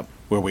 Yep.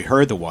 Where we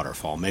heard the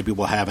waterfall. Maybe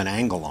we'll have an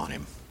angle on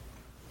him.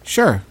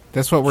 Sure.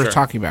 That's what we're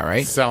talking about,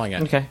 right? Selling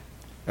it. Okay.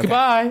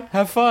 Goodbye.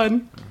 Have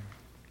fun.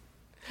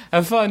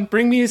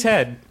 Bring me his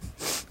head.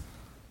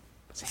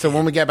 So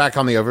when we get back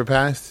on the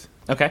overpass,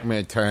 Okay. I'm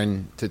going to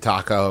turn to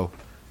Taako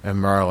and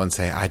Merle and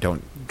say, I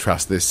don't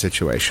trust this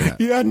situation.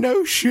 Yeah,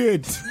 no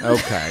shit.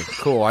 Okay,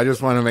 cool. I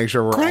just want to make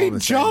sure we're all on Great the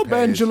job, same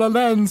page. Angela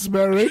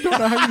Lansbury. I don't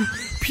know how you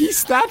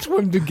pieced that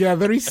one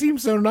together. He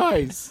seems so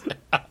nice.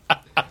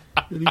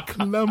 And he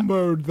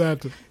clambered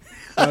that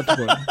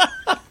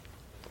one.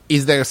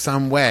 Is there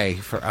some way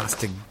for us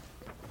to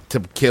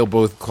kill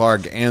both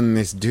Clark and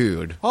this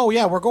dude? Oh,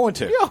 yeah, we're going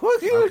to. Yeah,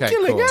 well, you were Okay,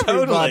 killing cool.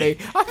 everybody.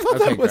 I thought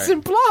that was great.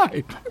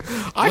 implied.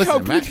 I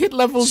hope we'd hit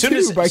level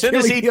 2 by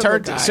killing the other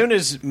guy. As soon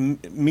as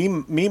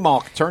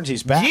Meemaw turns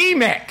his back.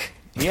 Yemek!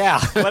 Yeah,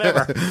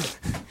 whatever.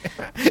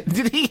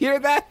 Did he hear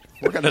that?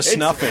 We're going to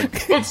snuff him.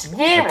 It's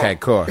Yemek! Okay,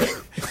 cool.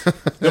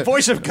 The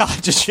voice of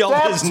God just yelled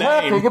his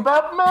name.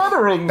 about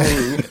murdering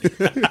me.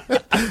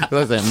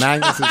 Listen,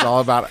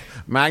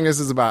 Magnus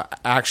is about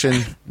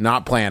action,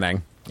 not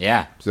planning.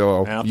 Yeah.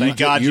 So Well, thank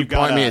God you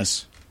got point me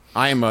us.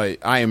 I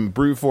am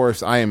brute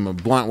force. I am a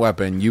blunt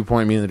weapon. You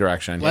point me in the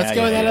direction. Let's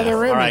go in that other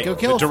room All and right, go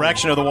kill the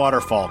direction of the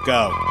waterfall.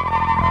 Go.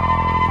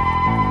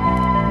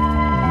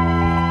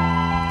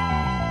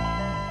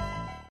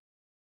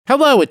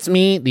 Hello, it's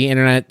me, the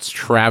internet's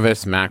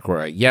Travis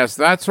McElroy. Yes,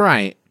 that's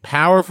right.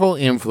 Powerful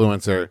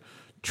influencer,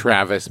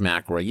 Travis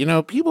McElroy. You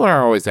know, people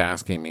are always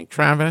asking me,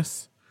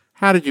 Travis,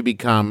 how did you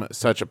become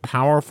such a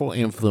powerful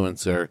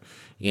influencer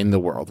in the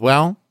world?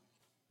 Well,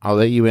 I'll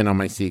let you in on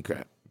my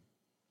secret.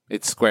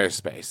 It's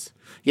Squarespace.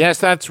 Yes,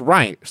 that's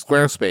right.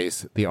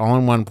 Squarespace, the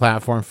all-in-one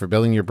platform for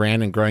building your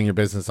brand and growing your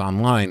business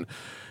online.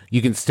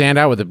 You can stand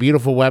out with a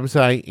beautiful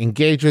website,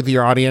 engage with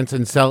your audience,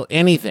 and sell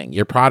anything,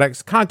 your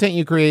products, content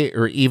you create,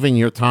 or even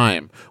your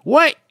time.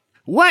 What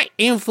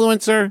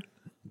influencer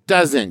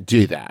doesn't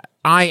do that?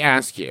 I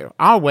ask you.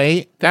 I'll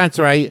wait. That's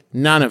right.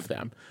 None of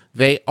them.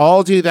 They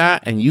all do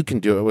that, and you can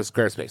do it with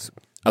Squarespace.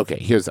 Okay,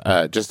 here's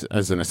just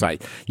as an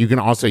aside. You can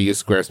also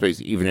use Squarespace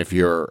even if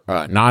you're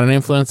not an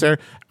influencer,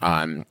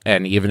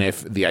 and even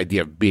if the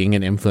idea of being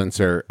an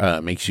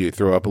influencer makes you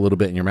throw up a little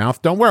bit in your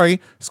mouth. Don't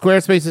worry,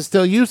 Squarespace is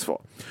still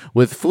useful.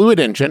 With Fluid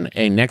Engine,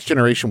 a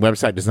next-generation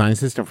website design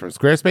system from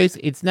Squarespace,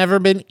 it's never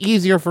been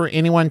easier for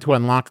anyone to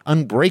unlock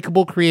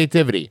unbreakable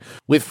creativity.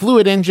 With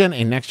Fluid Engine,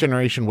 a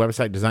next-generation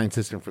website design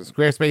system from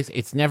Squarespace,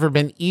 it's never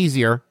been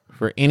easier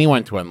for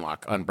anyone to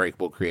unlock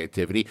unbreakable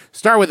creativity.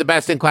 Start with the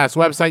best-in-class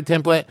website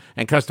template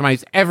and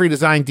customize every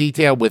design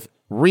detail with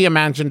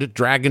reimagined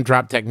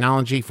drag-and-drop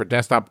technology for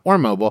desktop or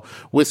mobile.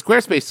 With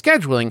Squarespace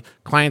scheduling,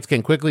 clients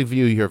can quickly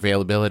view your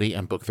availability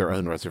and book their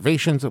own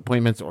reservations,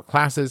 appointments, or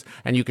classes,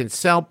 and you can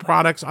sell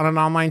products on an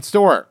online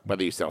store.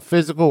 Whether you sell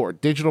physical or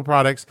digital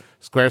products,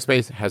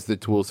 Squarespace has the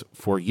tools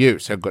for you.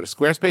 So go to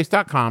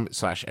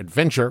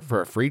squarespace.com/adventure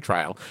for a free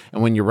trial,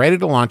 and when you're ready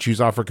to launch,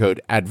 use offer code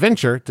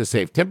ADVENTURE to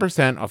save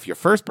 10% off your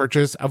first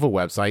purchase of a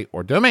website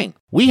or domain.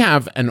 We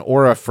have an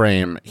Aura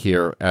frame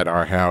here at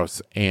our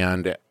house,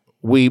 and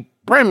we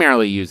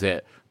primarily use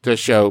it to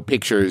show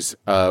pictures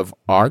of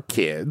our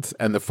kids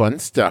and the fun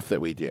stuff that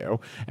we do.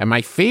 And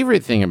my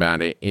favorite thing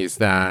about it is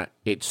that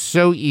it's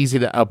so easy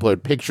to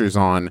upload pictures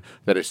on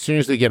that as soon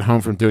as we get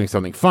home from doing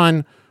something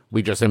fun,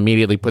 we just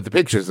immediately put the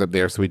pictures up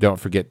there so we don't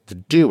forget to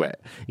do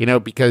it. You know,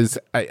 because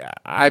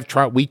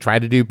we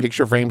tried to do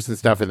picture frames and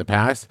stuff in the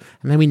past,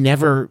 and then we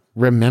never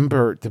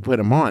remember to put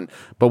them on.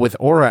 But with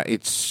Aura,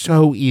 it's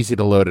so easy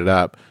to load it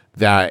up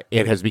that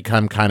it has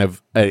become kind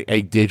of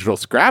a digital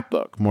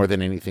scrapbook more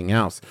than anything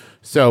else.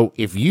 So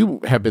if you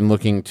have been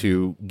looking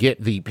to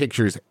get the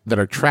pictures that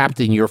are trapped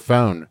in your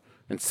phone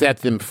and set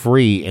them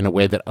free in a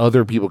way that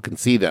other people can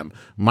see them,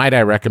 might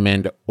I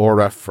recommend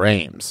Aura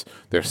Frames.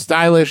 They're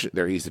stylish,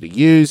 they're easy to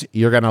use,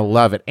 you're going to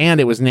love it. And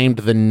it was named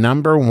the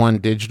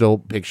 #1 digital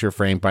picture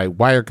frame by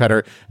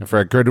Wirecutter, and for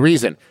a good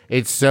reason.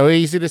 It's so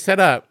easy to set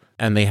up,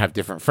 and they have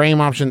different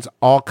frame options,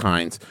 all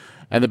kinds.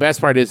 And the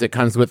best part is it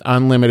comes with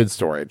unlimited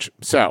storage.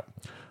 So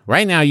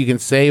right now you can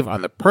save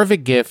on the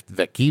perfect gift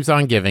that keeps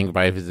on giving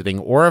by visiting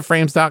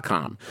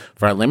auraframes.com.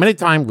 For a limited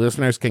time,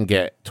 listeners can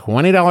get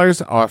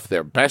 $20 off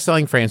their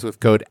best-selling frames with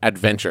code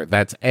ADVENTURE.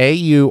 That's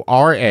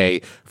AURA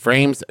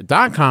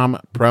frames.com,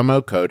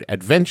 promo code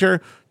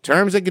ADVENTURE.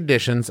 Terms and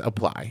conditions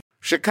apply.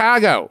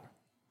 Chicago,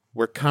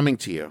 we're coming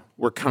to you.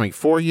 We're coming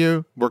for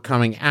you. We're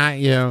coming at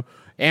you.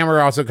 And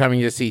we're also coming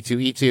to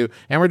C2E2,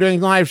 and we're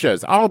doing live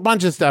shows, all a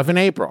bunch of stuff in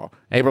April.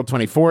 April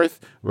 24th,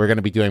 we're going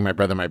to be doing My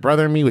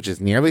Brother and Me, which is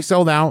nearly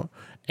sold out,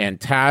 and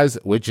Taz,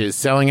 which is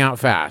selling out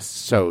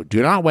fast. So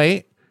do not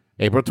wait.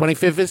 April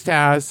 25th is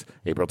Taz.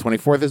 April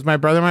 24th is My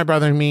Brother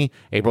and Me.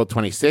 April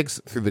 26th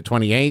through the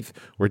 28th,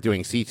 we're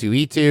doing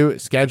C2E2,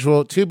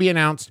 schedule to be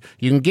announced.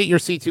 You can get your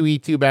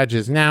C2E2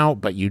 badges now,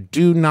 but you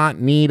do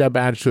not need a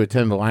badge to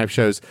attend the live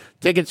shows.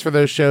 Tickets for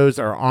those shows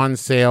are on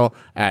sale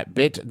at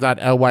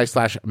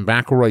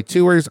bit.ly/McElroy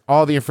Tours.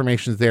 All the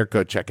information's there.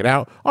 Go check it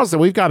out. Also,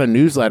 we've got a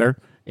newsletter.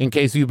 In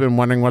case you've been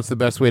wondering what's the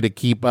best way to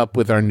keep up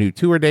with our new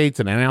tour dates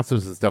and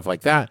announcements and stuff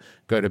like that,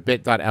 go to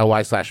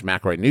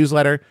bit.ly/McElroy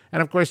newsletter.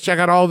 And of course, check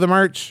out all of the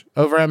merch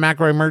over at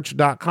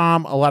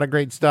McElroymerch.com. A lot of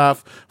great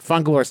stuff.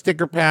 Fun Galore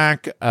sticker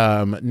pack,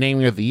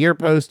 naming of the year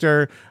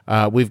poster.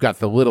 We've got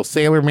the little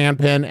Sailor Man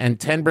pin, and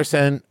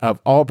 10%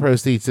 of all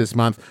proceeds this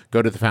month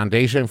go to the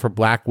Foundation for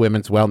Black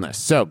Women's Wellness.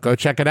 So go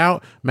check it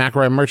out,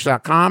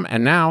 McElroymerch.com.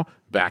 And now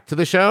back to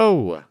the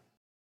show.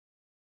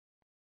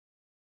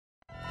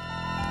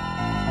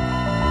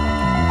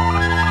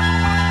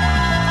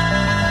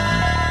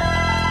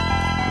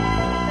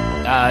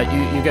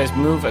 You guys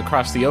move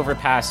across the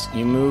overpass.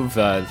 You move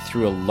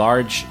through a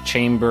large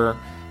chamber.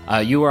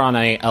 You are on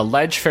a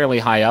ledge fairly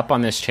high up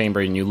on this chamber,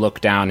 and you look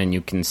down and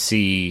you can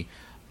see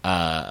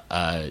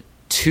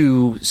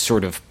two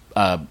sort of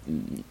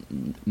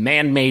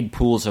man-made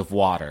pools of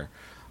water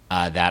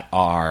that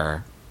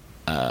are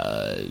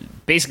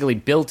basically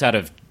built out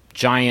of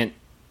giant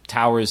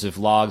towers of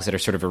logs that are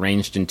sort of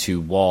arranged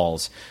into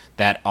walls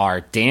that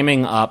are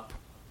damming up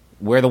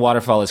where the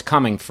waterfall is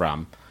coming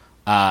from.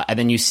 And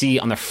then you see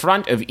on the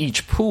front of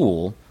each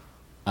pool,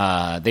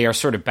 they are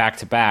sort of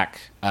back-to-back,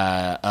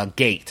 a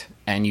gate.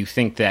 And you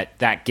think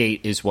that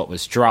gate is what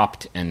was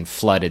dropped and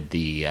flooded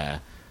the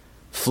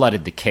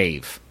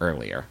cave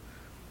earlier.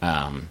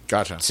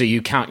 Gotcha. So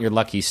you count your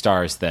lucky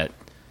stars that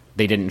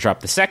they didn't drop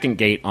the second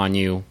gate on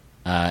you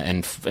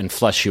and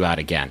flush you out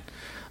again.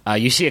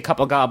 You see a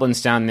couple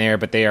goblins down there,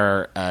 but they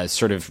are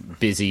sort of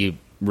busy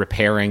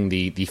repairing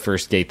the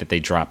first gate that they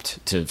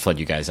dropped to flood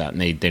you guys out,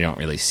 and they don't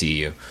really see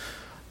you.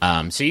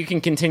 So you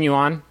can continue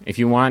on if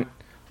you want,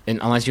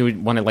 and unless you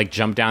would want to like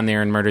jump down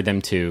there and murder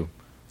them too.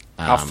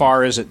 How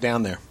far is it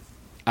down there?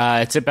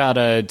 It's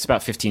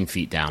about 15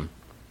 feet down.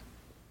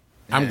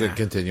 I'm good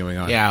continuing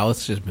on. Yeah,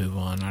 let's just move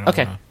on. I don't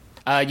Okay.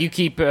 know. You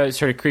keep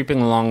sort of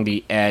creeping along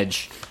the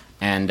edge,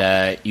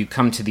 and you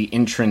come to the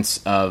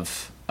entrance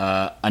of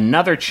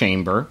another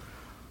chamber.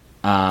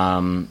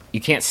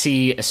 You can't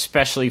see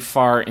especially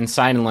far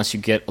inside unless you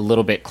get a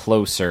little bit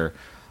closer,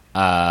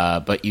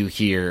 but you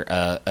hear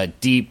a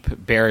deep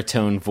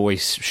baritone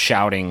voice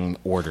shouting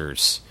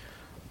orders.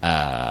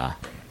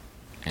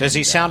 Does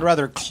he sound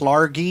rather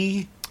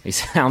Clargy? He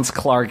sounds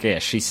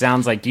Clark-ish. He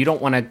sounds like you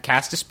don't want to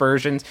cast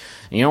aspersions,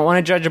 and you don't want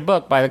to judge a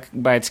book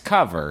by its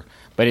cover,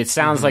 but it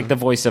sounds like the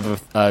voice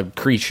of a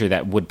creature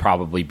that would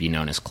probably be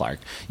known as Clark.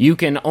 You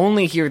can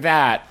only hear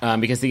that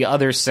because the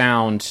other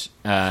sound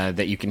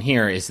that you can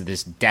hear is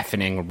this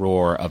deafening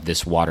roar of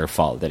this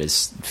waterfall that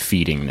is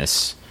feeding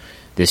this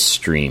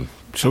stream.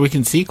 So we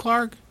can see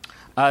Clark?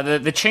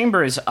 The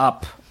chamber is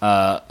up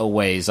a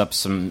ways, up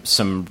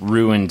some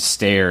ruined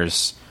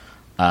stairs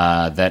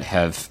that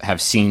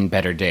have seen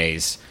better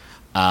days.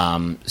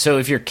 So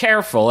if you're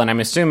careful, and I'm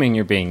assuming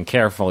you're being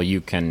careful, you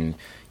can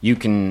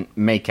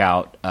make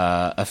out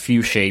a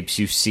few shapes.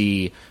 You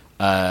see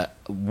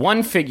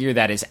one figure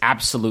that is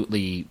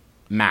absolutely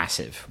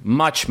massive,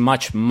 much,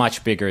 much,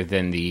 much bigger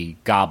than the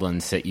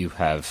goblins that you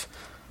have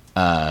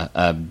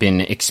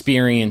been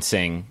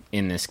experiencing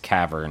in this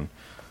cavern.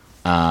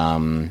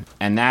 And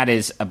that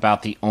is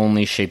about the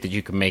only shape that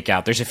you can make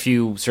out. There's a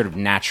few sort of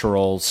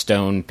natural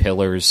stone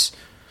pillars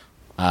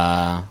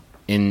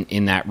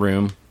in that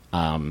room,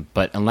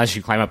 but unless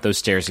you climb up those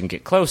stairs and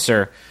get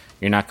closer,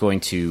 you're not going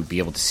to be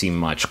able to see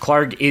much.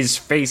 Clark is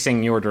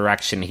facing your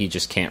direction. He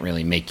just can't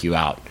really make you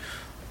out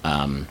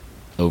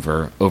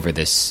over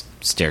this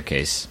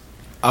staircase.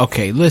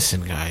 Okay,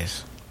 listen,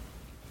 guys.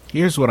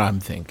 Here's what I'm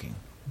thinking.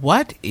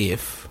 What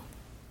if,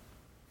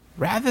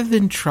 rather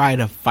than try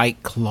to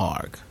fight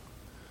Clark,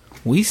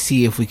 we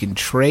see if we can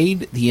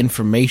trade the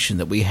information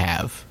that we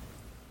have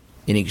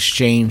in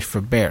exchange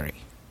for Barry?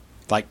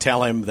 Like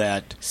tell him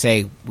that...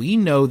 Say, we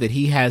know that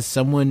he has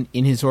someone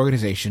in his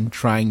organization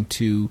trying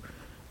to...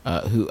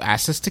 who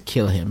asks us to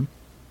kill him.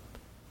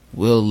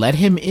 We'll let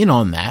him in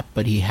on that,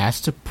 but he has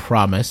to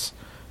promise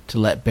to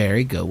let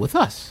Barry go with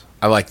us.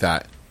 I like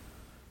that.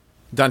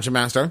 Dungeon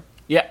Master?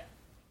 Yeah.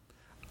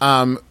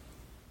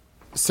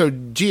 So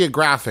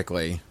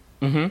geographically,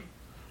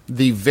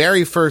 the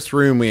very first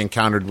room we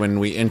encountered when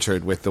we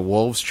entered with the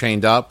wolves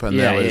chained up and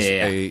there was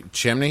a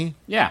chimney?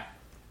 Yeah.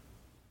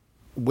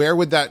 Where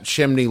would that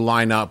chimney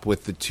line up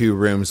with the two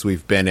rooms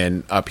we've been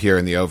in up here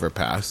in the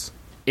overpass?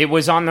 It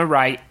was on the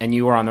right, and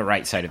you were on the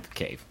right side of the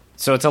cave.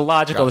 So it's a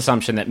logical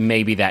assumption that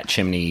maybe that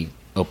chimney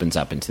opens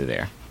up into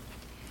there.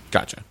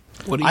 Gotcha.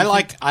 I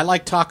like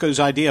Taako's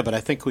idea, but I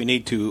think we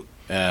need to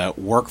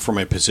work from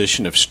a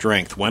position of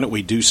strength. Why don't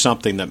we do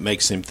something that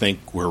makes him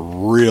think we're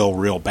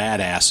real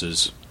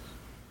badasses,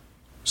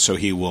 so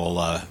he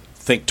will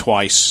think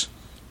twice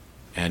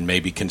and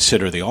maybe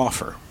consider the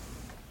offer.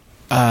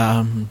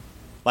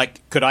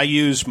 Like, could I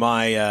use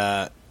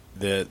my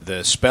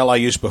the spell I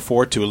used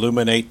before to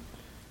illuminate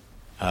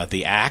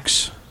the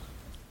axe,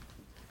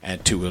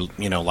 and to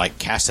like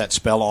cast that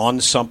spell on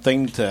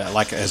something to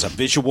like as a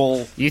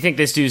visual? You think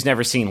this dude's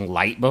never seen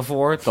light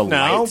before? The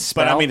No, light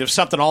spell? but I mean, if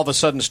something all of a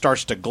sudden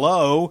starts to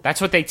glow, That's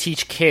what they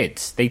teach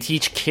kids. They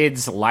teach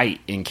kids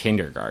light in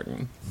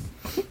kindergarten.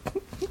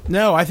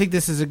 No, I think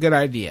this is a good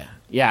idea.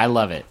 Yeah, I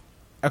love it.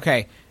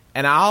 Okay,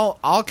 and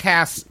I'll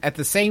cast at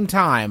the same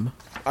time.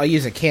 I'll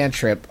use a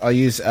cantrip. I'll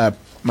use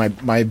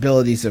my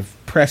abilities of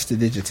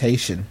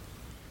prestidigitation,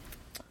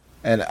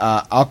 and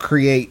I'll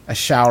create a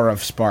shower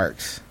of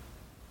sparks.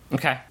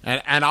 Okay.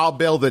 And I'll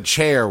build a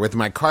chair with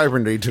my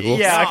carpentry tools.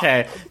 Yeah,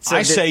 okay. So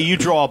I say you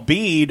draw a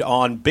bead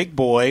on Big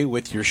Boy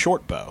with your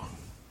short bow.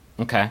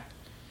 Okay.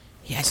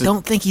 Yeah, I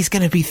don't think he's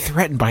going to be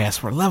threatened by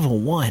us. We're level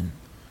 1.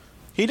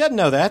 He doesn't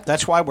know that.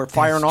 That's why we're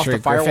firing off True,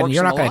 the fireworks. Griffin,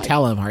 you're not going going to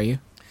tell him, are you?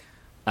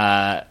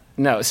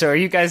 No, so are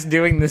you guys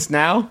doing this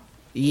now?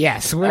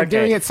 Yes, we're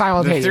Okay. the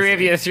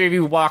simultaneously. The three of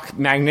you walk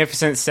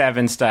Magnificent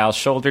Seven style,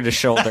 shoulder to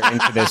shoulder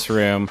into this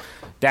room.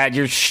 Dad,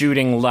 you're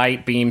shooting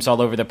light beams all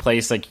over the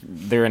place like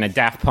they're in a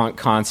Daft Punk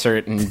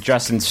concert, and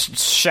Justin's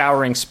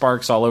showering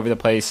sparks all over the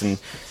place, and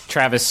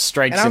Travis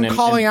strikes And in. I'm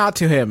calling out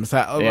to him. So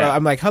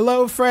I'm like,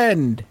 hello,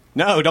 friend.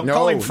 No, don't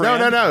call him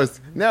friend.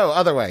 No,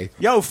 other way.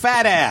 Yo,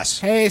 fat ass.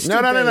 Hey,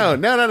 stupid.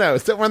 No.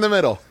 Somewhere in the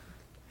middle.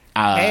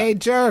 Hey,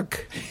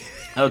 jerk.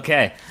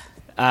 Okay.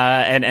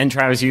 And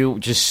Travis, you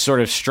just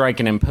sort of strike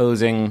an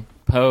imposing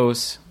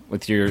pose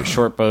with your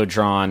short bow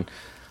drawn.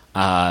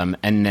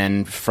 And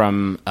then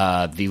from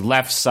the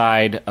left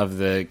side of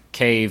the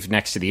cave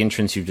next to the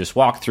entrance you just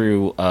walked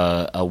through,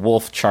 a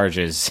wolf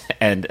charges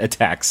and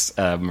attacks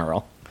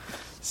Merle.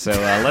 So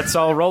let's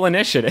all roll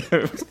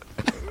initiative.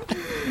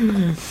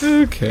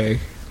 Okay.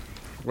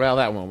 Well,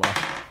 that went well.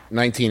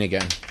 19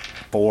 again.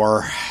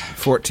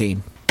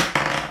 14.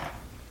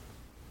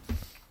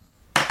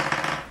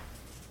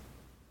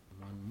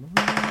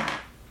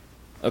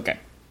 Okay.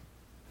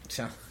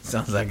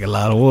 Sounds like a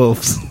lot of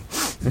wolves.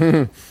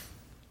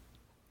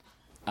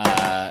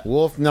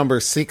 Wolf number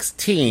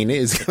 16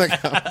 is going to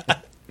come.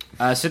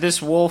 So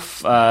this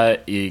wolf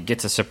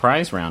gets a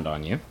surprise round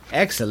on you.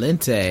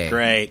 Excelente.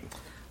 Great.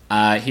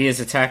 He is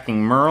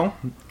attacking Merle,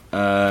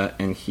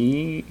 and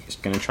he is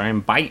going to try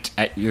and bite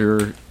at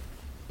your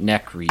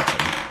neck region.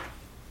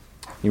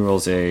 He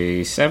rolls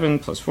a 7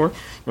 plus 4. He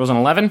rolls an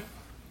 11.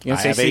 I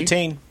have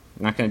 18.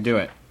 Not going to do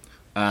it.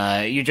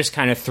 You just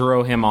kind of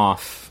throw him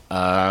off,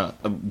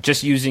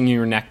 just using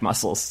your neck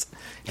muscles.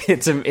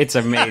 It's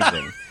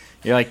amazing.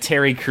 You're like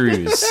Terry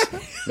Crews.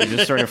 You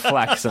just sort of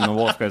flex, and the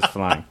wolf goes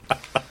flying.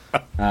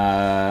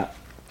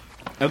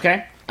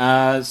 Okay.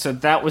 So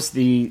that was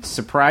the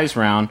surprise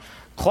round.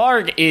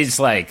 Clark is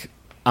like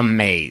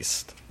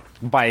amazed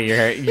by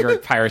your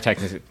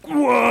pyrotechnics.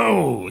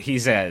 Whoa, he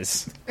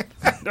says.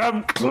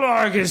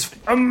 Clark is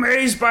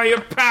amazed by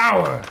your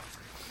power.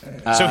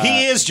 So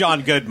he is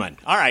John Goodman.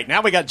 All right,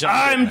 now we got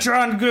John Goodman.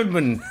 John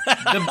Goodman.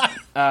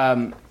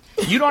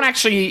 You don't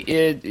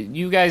actually...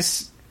 you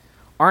guys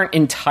aren't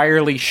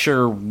entirely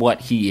sure what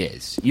he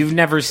is. You've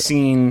never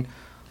seen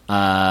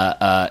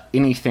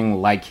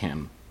anything like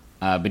him.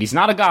 But he's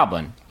not a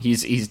goblin.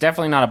 He's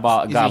definitely not a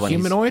goblin. Is he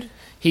humanoid?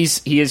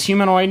 He is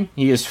humanoid.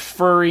 He is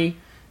furry.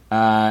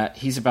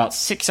 He's about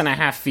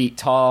 6.5 feet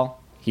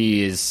tall.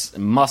 He is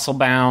muscle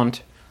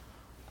bound.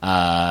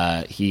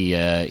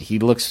 He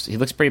looks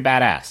pretty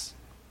badass.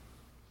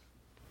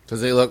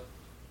 Does he look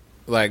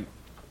like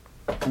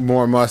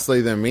more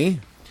muscly than me?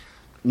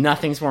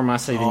 Nothing's more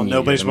muscly than you.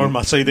 Nobody's more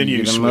muscly than you,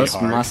 You're the most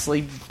sweetheart.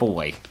 muscly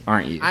boy,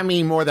 aren't you? I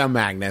mean, more than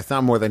Magnus,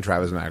 not more than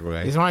Travis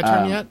McElroy. Is it my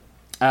turn yet?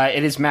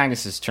 It is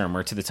Magnus's turn.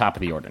 We're to the top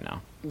of the order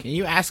now. Can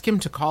you ask him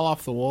to call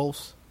off the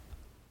wolves?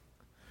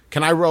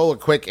 Can I roll a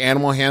quick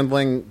animal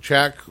handling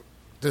check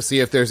to see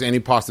if there's any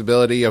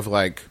possibility of,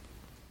 like,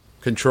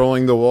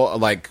 controlling the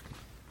wolf, like,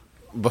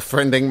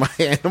 befriending my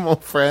animal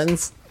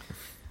friends?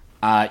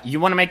 You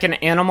want to make an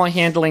animal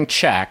handling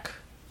check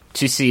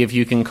to see if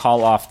you can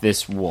call off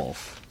this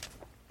wolf.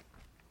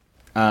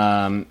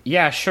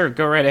 Yeah, sure,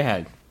 go right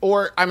ahead.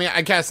 Or, I mean,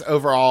 I guess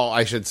overall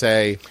I should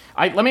say...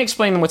 Let me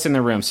explain what's in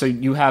the room. So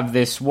you have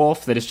this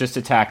wolf that has just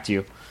attacked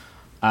you.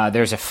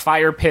 There's a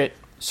fire pit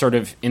sort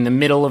of in the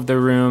middle of the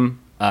room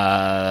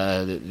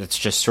that's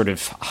just sort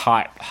of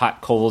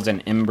hot coals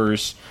and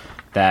embers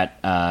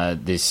that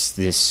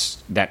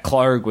that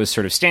Clark was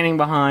sort of standing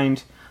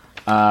behind.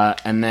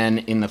 And then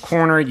in the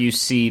corner you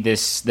see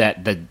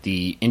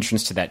the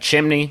entrance to that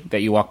chimney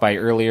that you walked by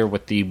earlier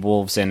with the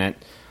wolves in it.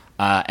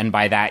 And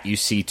by that, you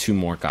see 2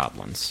 more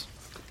goblins.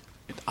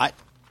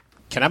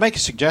 Can I make a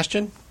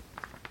suggestion?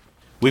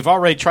 We've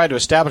already tried to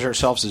establish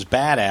ourselves as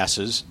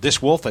badasses.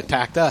 This wolf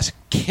attacked us.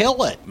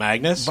 Kill it,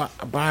 Magnus. But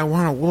I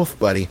want a wolf,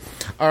 buddy.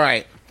 All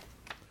right.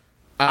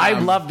 I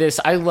love this.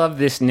 I love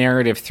this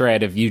narrative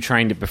thread of you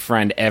trying to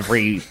befriend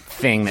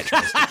everything that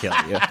tries to kill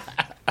you.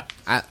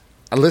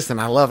 Listen,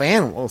 I love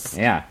animals.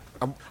 Yeah.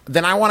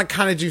 Then I want to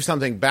kind of do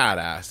something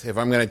badass if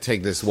I'm going to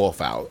take this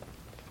wolf out.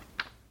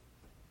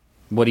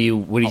 What are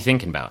you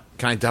thinking about?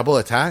 Can I double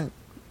attack?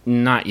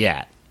 Not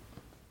yet.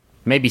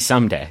 Maybe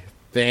someday.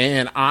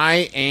 Then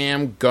I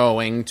am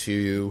going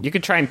to... You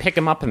could try and pick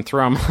him up and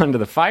throw him onto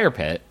the fire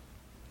pit.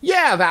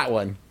 Yeah, that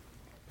one.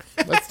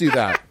 Let's do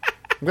that.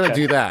 I'm going to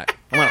do that.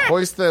 I'm going to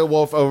hoist the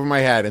wolf over my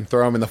head and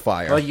throw him in the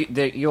fire. Well,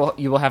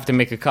 you will have to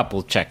make a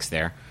couple checks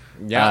there.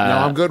 Yeah, no,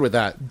 I'm good with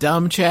that.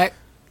 Dumb check.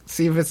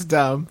 See if it's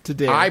dumb to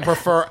do. I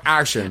prefer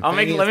action. Let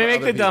me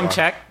make the dumb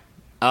check.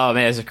 Oh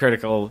man, it's a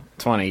critical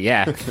 20.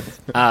 Yeah.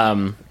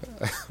 All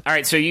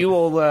right, so you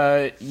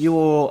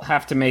will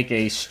have to make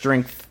a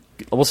strength.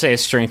 We'll say a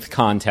strength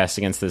contest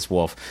against this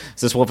wolf.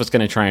 So this wolf is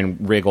going to try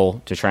and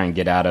wriggle to try and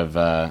get out of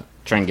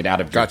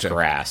Gotcha. your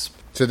grasp.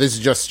 So this is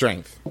just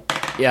strength.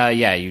 Yeah.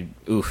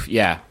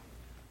 Yeah.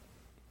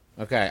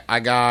 Okay, I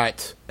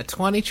got... a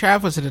 20,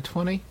 Trav? Was it a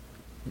 20?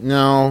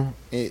 No,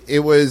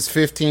 it was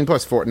 15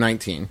 plus 4,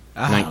 19.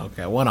 Oh,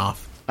 okay, one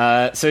off.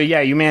 So yeah,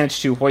 you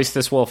managed to hoist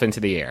this wolf into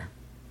the air.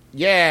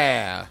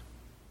 Yeah.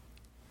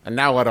 And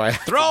now what do I...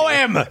 Throw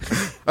him!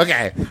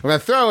 Okay, I'm going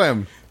to throw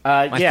him.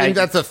 I think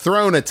that's a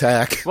thrown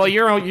attack. Well,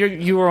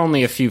 you were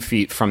only a few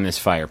feet from this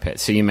fire pit,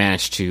 so you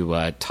managed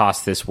to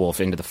toss this wolf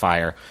into the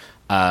fire.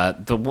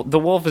 The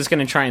wolf is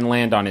going to try and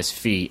land on his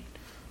feet.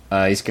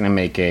 He's going to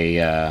make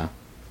a,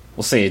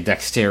 we'll say, a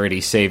dexterity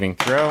saving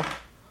throw.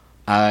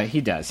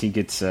 He does. He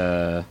gets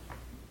a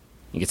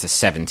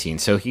 17.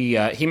 So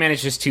he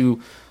manages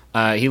to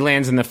he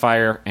lands in the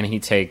fire and he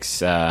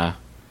takes we'll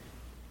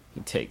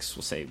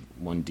say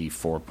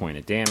 1d4 point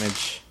of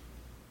damage.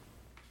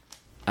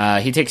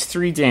 He takes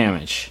 3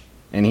 damage,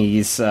 and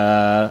he's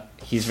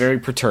very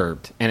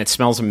perturbed, and it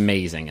smells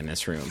amazing in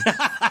this room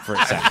for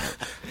a second.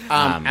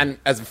 And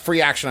as a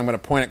free action, I'm going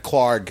to point at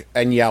Clark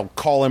and yell,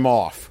 "Call him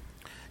off."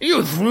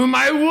 You threw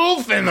my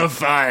wolf in the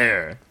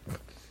fire.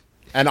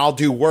 And I'll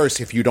do worse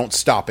if you don't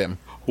stop him.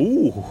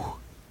 Ooh.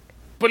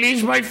 But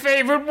he's my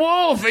favorite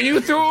wolf, and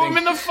you threw him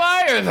in the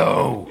fire,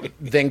 though.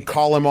 Then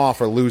call him off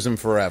or lose him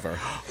forever.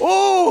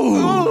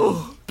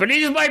 Ooh. But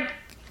he's my...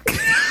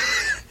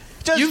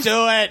 Just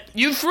do it.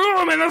 You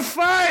threw him in the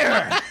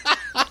fire.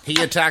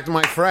 He attacked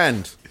my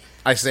friend.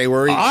 I say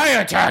we're equal. I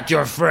attacked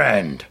your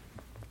friend.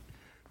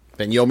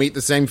 then you'll meet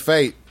the same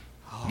fate.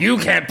 You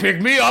can't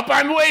pick me up.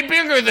 I'm way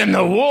bigger than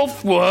the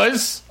wolf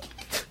was.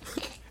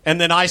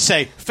 And then I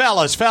say,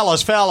 fellas,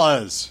 fellas,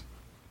 fellas.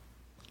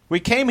 We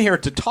came here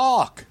to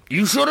talk.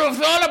 You should have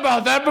thought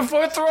about that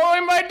before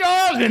throwing my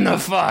dog in the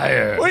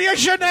fire. Well, you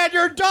shouldn't have had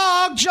your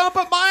dog jump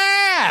at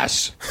my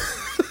ass.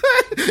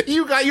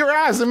 You got your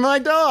ass in my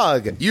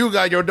dog. You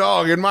got your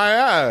dog in my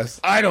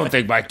ass. I don't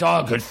think my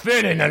dog could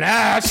fit in an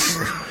ass.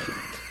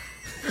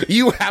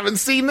 You haven't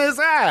seen this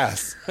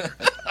ass.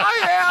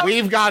 I have.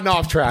 We've gotten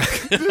off track.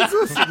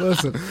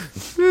 Listen.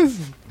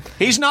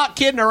 He's not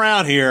kidding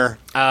around here.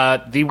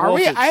 The wolf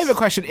I have a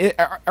question.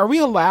 Are we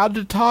allowed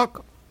to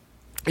talk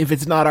if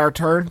it's not our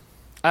turn?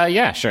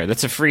 Yeah, sure.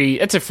 It's a free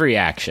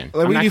action.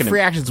 Like, we do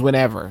free actions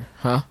whenever,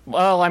 huh?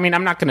 Well, I mean,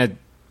 I'm not going to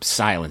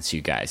silence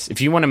you guys.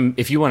 If you want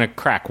to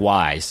crack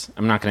wise,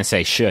 I'm not going to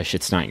say shush.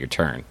 It's not your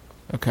turn.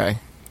 Okay.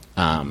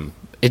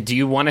 Do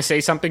you want to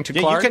say something to Yeah,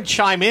 Clark? you can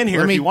chime in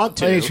here if you want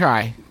to. Let me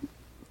try.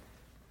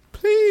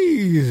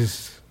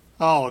 Please.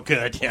 Oh,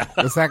 good, yeah.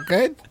 Is that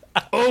good?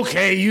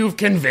 Okay, you've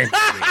convinced me.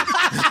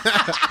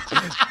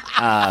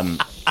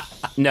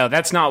 No,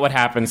 that's not what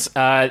happens.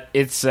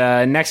 It's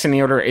next in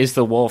the order is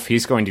the wolf.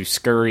 He's going to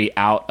scurry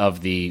out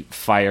of the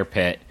fire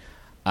pit,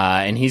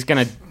 and he's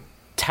going to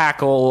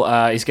tackle.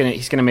 He's going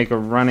to make a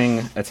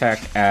running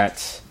attack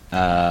at.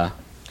 I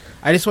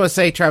just want to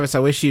say, Travis, I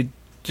wish you'd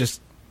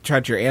just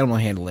tried your animal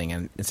handling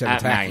and instead of At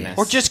attacking Magnus.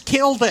 Or just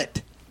killed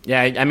it. Yeah,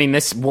 I mean,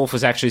 this wolf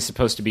was actually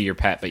supposed to be your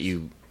pet, but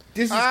you.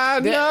 This is, no.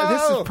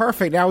 this is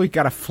perfect. Now we've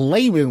got a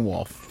flaming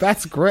wolf.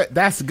 That's great.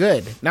 That's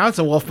good. Now it's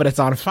a wolf, but it's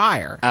on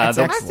fire. That's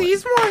excellent.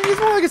 He's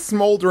more like a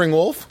smoldering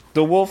wolf.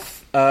 The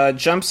wolf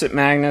jumps at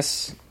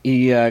Magnus.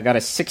 He got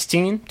a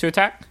 16 to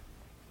attack.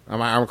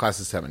 My armor class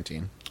is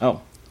 17.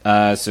 Oh,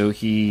 so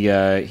he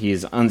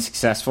is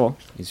unsuccessful.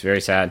 He's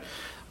very sad.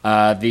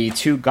 The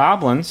two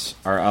goblins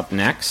are up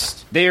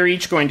next. They are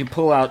each going to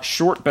pull out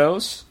short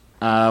bows.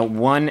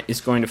 One is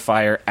going to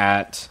fire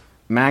at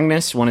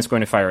Magnus. One is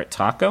going to fire at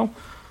Taako.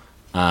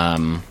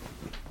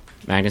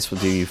 Magnus will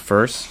do you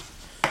first.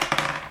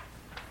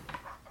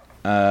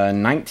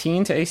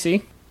 19 to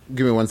AC.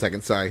 Give me 1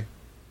 second, sorry.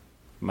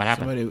 What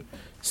happened?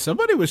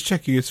 Somebody was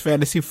checking his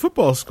fantasy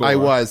football score. I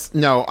was.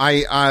 No,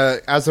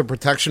 as a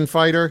protection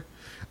fighter,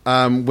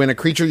 when a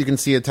creature you can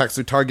see attacks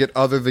a target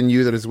other than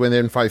you that is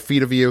within 5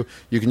 feet of you,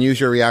 you can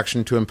use your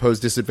reaction to impose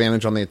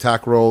disadvantage on the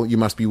attack roll. You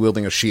must be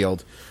wielding a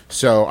shield.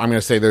 So I'm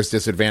going to say there's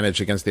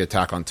disadvantage against the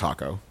attack on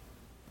Taako.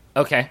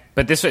 Okay,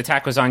 but this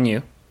attack was on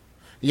you.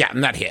 Yeah,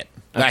 and that hit.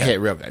 That hit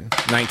real good.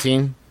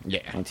 19? Yeah.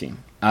 19.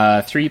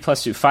 3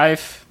 plus 2,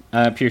 5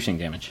 piercing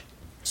damage.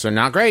 So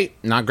not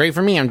great. Not great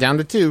for me. I'm down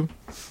to 2.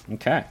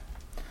 Okay.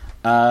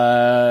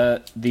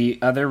 The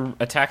other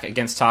attack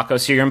against Taako.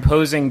 So you're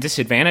imposing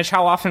disadvantage.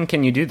 How often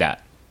can you do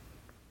that?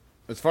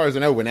 As far as I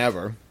know,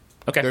 whenever.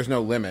 Okay. There's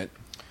no limit.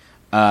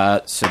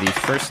 So the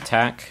first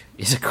attack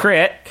is a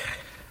crit.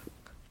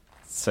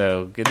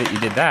 So good that you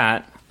did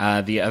that.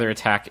 The other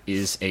attack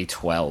is a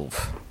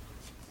 12.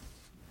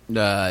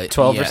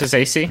 12 versus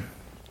AC?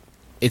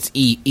 It's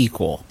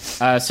equal.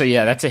 So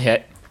yeah, that's a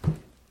hit.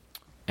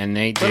 And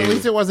they do... But at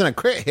least it wasn't a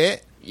crit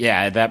hit.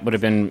 Yeah, that would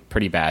have been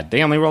pretty bad.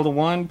 They only rolled a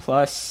 1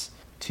 plus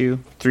 2,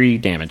 3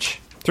 damage.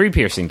 3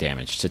 piercing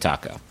damage to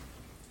Taako.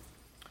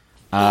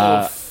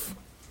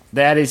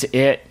 That is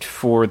it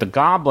for the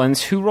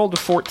goblins. Who rolled a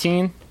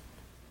 14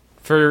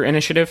 for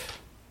initiative?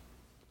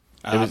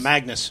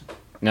 Magnus.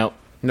 Nope.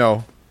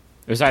 No.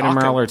 It was either Taako.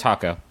 Merle or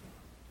Taako.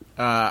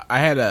 I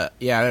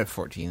had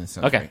 14.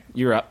 So Okay,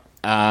 you're up.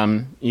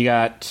 You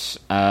got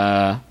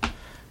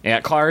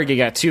Clark. You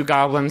got 2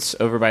 goblins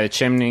over by the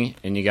chimney,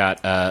 and you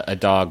got a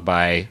dog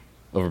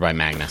over by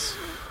Magnus.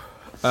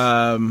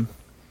 All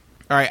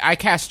right, I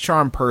cast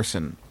Charm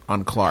Person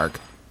on Clark.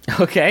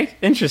 Okay,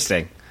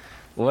 interesting.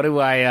 What do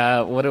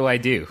I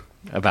do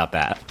about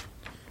that?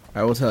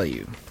 I will tell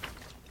you.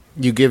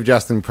 You give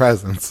Justin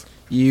presents.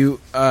 I'm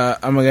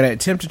going to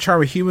attempt to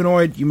charm a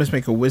humanoid. You must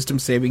make a Wisdom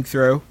saving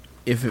throw.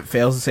 If it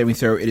fails the saving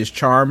throw, it is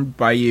charmed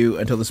by you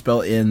until the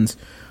spell ends,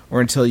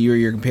 or until you or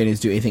your companions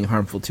do anything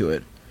harmful to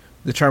it.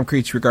 The charmed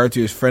creature regards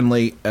you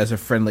as a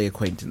friendly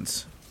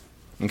acquaintance.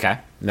 Okay.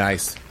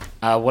 Nice.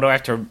 What do I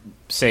have to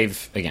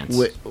save against?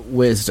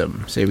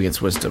 Wisdom. Save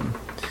against wisdom.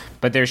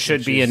 But there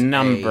should be a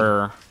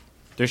number.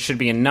 There should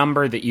be a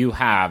number that you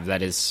have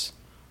that is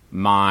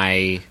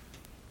my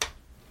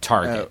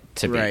target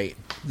to be. Right.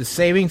 The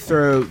saving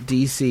throw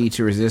DC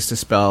to resist a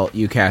spell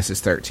you cast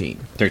is 13.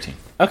 13.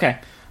 Okay.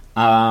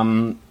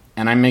 And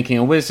I'm making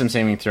a wisdom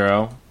saving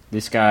throw.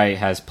 This guy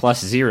has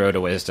 +0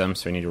 to wisdom,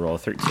 so I need to roll a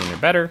 13 or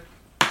better.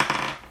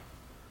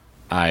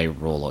 I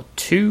roll a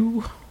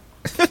 2.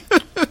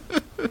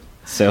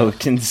 So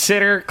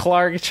consider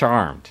Clark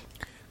charmed.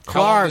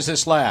 How long does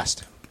this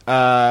last?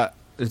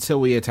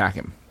 Until we attack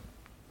him.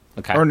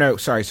 Okay. Or no,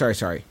 sorry.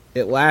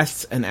 It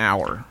lasts an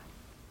hour.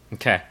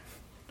 Okay.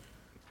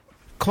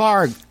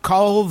 Clark,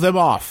 call them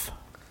off.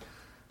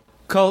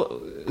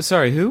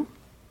 Sorry, who?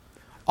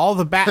 All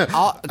the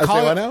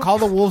call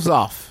the wolves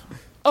off.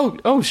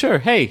 Oh, sure.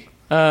 Hey,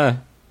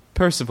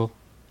 Percival,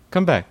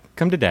 come back.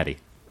 Come to Daddy.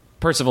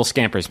 Percival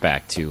scampers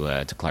back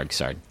to Clark's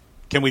side.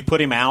 Can we put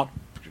him out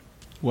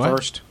What?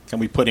 first? Can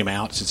we put him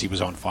out since he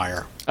was on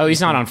fire? Oh, he's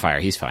not on fire.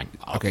 He's fine.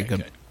 Okay,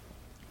 good.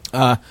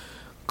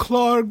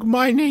 Clark,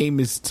 my name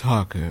is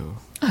Taako.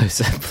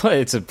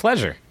 It's a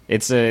pleasure.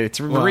 It's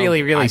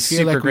really, really I feel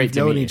super like great we've to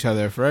known meet each you.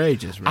 other for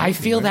ages. Right? I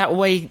feel that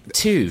way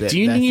too. Do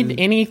you that's need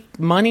any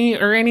money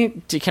or any?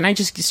 Can I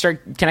just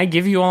start? Can I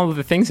give you all of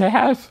the things I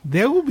have?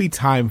 There will be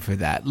time for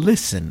that.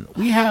 Listen,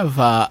 we have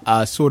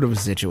a sort of a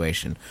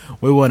situation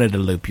we wanted to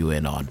loop you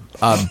in on.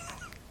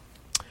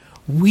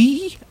 Do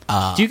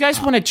you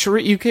guys want to?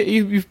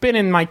 You've been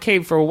in my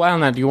cave for a while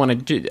now. Do you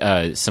want to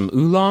do some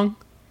oolong?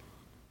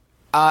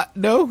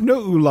 No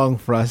oolong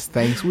for us,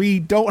 thanks. We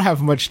don't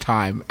have much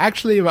time.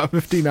 Actually, about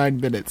 59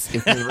 minutes,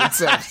 if we were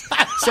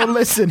So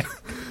listen,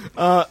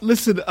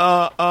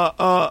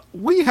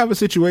 we have a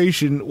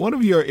situation. One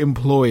of your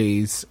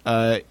employees,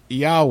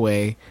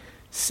 Yahweh,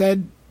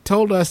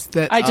 told us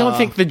that... I don't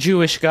think the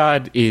Jewish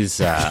God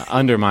is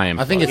under my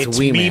employ. I think it's It's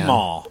Wee Man.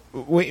 Meemaw.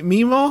 Wait,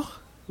 Mimo?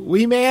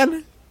 Wee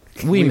Man?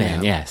 Wee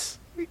Man, yes.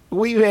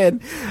 Wee Man.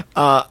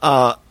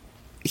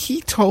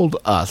 He told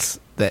us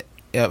that,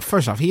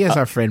 first off, he has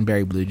our friend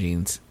Barry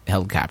Bluejeans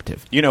held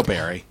captive. You know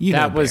Barry. You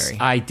That know was Barry.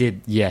 I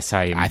did. Yes,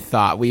 I am. I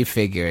thought we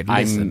figured.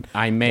 Listen,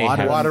 I may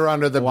have. Water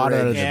under the Water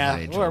bridge. under the Yeah,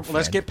 bridge, well, my let's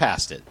friend. get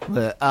past it.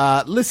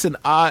 Listen,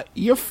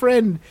 your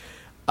friend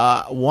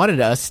wanted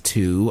us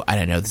to. I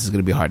don't know. This is going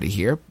to be hard to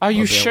hear. Are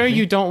you Okay, sure okay.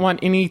 you don't want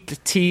any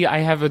tea? I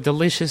have a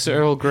delicious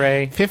Earl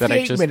Grey. that I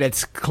 58 just,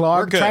 minutes,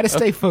 Clark. We're good. Try to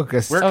stay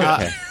focused. We're good.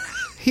 Okay.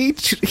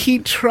 He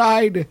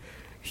tried.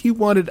 He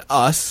wanted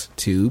us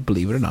to,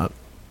 believe it or not,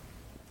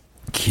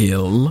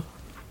 kill.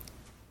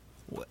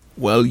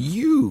 Well,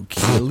 you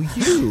kill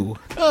you.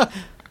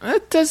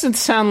 That doesn't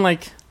sound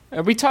like.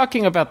 Are we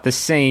talking about the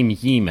same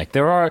Yemek?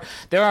 There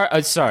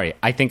are. Sorry,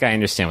 I think I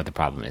understand what the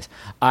problem is.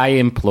 I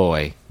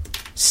employ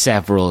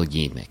several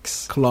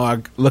Yemeks.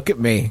 Clark, look at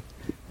me.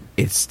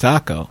 It's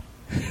Taako.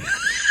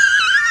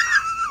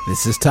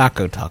 This is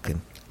Taako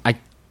talking.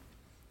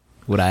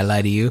 Would I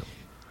lie to you?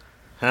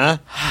 Huh?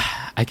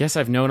 I guess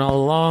I've known all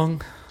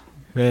along.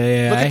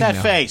 Yeah, Look I at that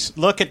know. face.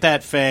 Look at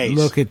that face.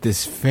 Look at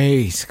this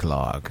face,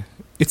 Clark.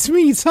 It's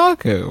me,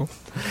 Taako.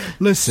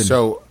 Listen.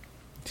 So,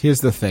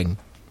 Here's the thing.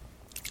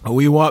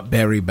 We want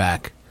Barry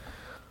back.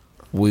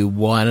 We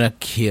want to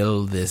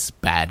kill this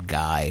bad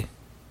guy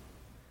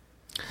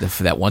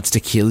that wants to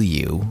kill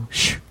you.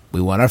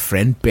 We want our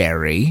friend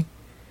Barry.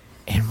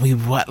 And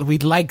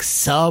we'd like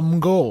some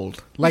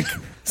gold. Like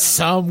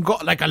some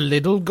gold. Like a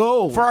little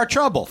gold. for our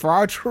trouble. For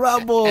our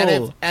trouble.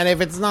 and if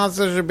it's not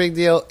such a big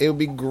deal, it would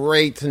be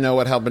great to know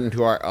what happened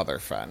to our other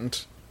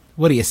friend.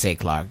 What do you say,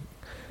 Clark?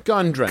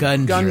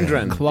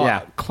 Gundren. Clark,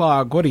 Yeah.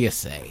 Clark, what do you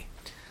say?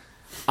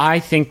 I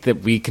think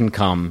that we can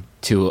come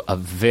to a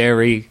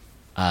very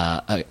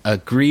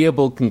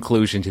agreeable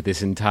conclusion to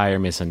this entire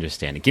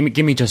misunderstanding.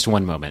 Give me just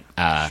one moment.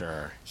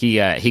 Sure.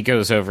 He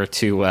goes over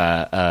to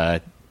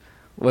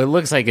what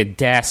looks like a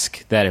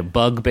desk that a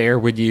bugbear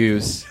would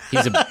use.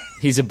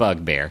 He's a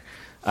bugbear,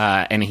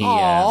 and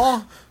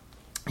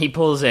he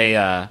pulls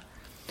a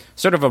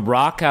sort of a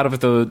rock out of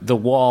the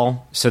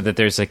wall so that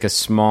there's like a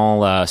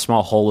small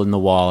hole in the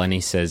wall, and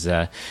he says,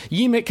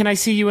 "Yemek, can I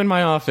see you in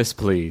my office,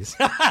 please?"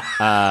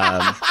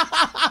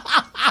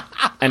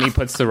 And he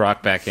puts the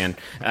rock back in.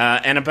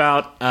 And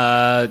about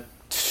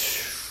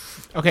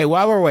Okay,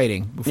 while we're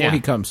waiting, before Yeah. he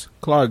comes,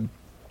 Clark,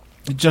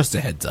 just a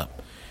heads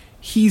up.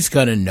 He's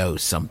gonna know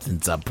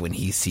something's up when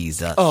he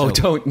sees us. Oh, so-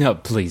 don't no,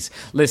 please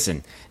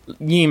listen.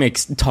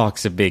 Yemek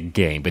talks a big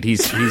game, but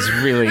he's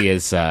really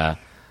he's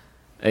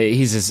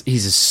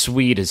as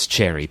sweet as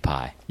cherry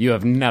pie. You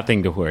have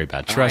nothing to worry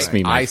about. Trust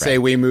me, my I friend. say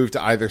we move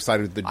to either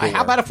side of the door.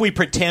 How about if we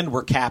pretend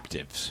we're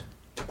captives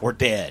or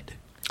dead?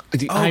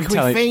 I'm can we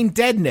telling. feign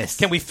deadness?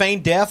 Can we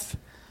feign death?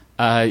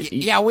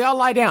 Yeah, we all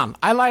lie down.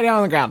 I lie down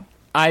on the ground.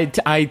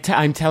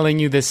 I'm telling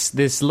you,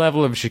 this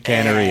level of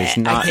chicanery is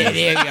not. There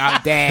you are,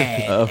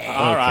 dead.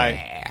 All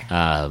right.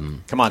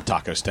 Come on,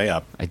 Taako, stay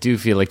up. I do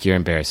feel like you're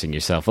embarrassing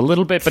yourself a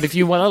little bit, but if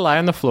you want to lie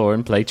on the floor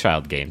and play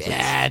child games,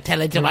 Yeah, tell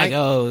it to my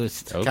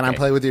ghost. Can I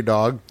play with your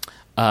dog?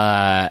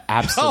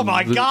 absolutely. Oh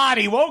my God,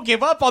 he won't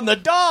give up on the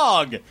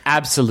dog.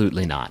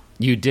 Absolutely not.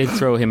 You did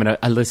throw him in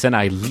a. Listen,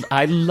 I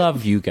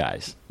love you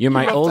guys. You're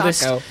my love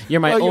oldest. Taako. You're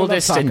my Oh, you love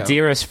oldest and Taako.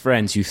 dearest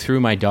friends. You threw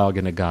my dog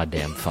in a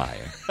goddamn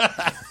fire.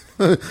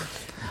 But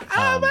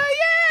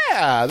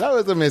yeah, that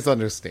was a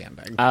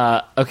misunderstanding.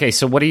 Okay,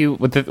 so what are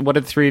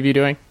the three of you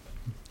doing?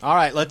 All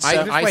right, let's.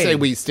 I say waiting.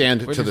 we stand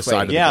to the just side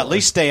waiting. of the yeah, door. at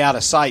least stay out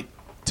of sight.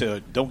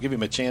 Don't give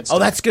him a chance. Oh,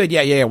 that's good.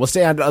 Yeah. We'll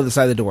stay on the other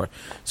side of the door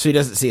so he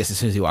doesn't see us as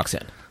soon as he walks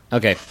in.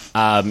 Okay,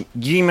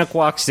 Yemek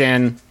walks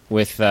in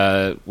with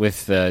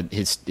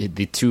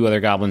the two other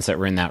goblins that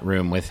were in that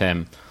room with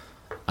him.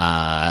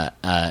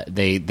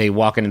 They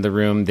walk into the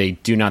room. They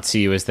do not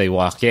see you as they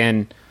walk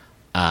in.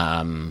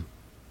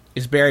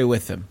 Is Barry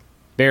with him?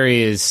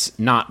 Barry is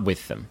not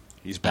with them.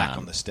 He's back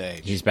on the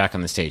stage. He's back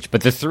on the stage.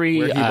 But the three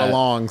Where he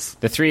belongs.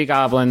 the three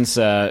goblins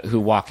who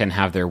walk in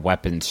have their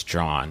weapons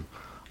drawn.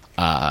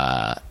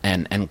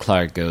 And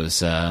Clark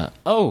goes,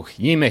 "Oh,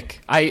 Ymik,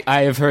 I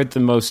have heard the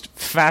most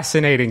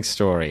fascinating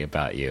story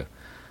about you."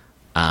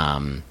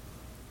 And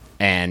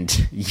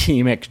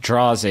Ymik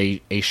draws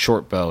a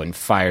short bow and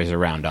fires a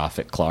round off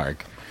at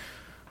Clark.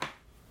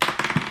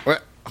 Wait,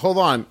 hold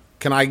on.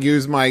 Can I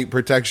use my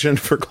protection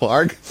for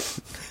Clark?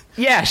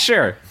 Yeah,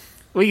 sure.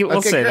 We'll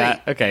Okay, say great.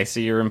 that. Okay, so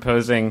you're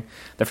imposing...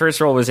 The first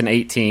roll was an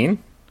 18.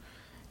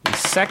 The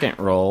second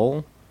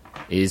roll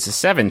is a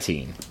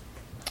 17,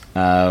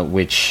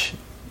 which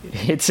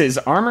hits his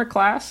armor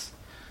class,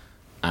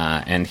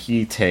 and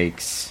he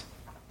takes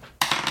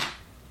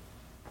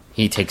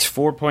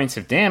 4 points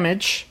of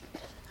damage,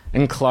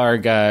 and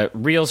Clark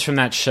reels from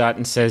that shot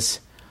and says,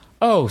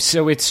 "Oh,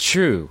 so it's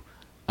true,"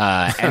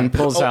 and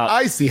pulls out...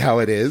 I see how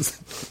it is.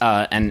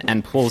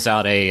 and pulls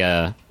out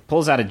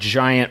a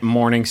giant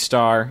morning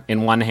star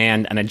in one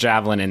hand and a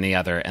javelin in the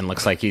other, and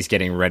looks like he's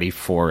getting ready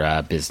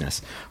for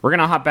business. We're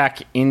gonna hop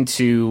back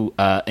into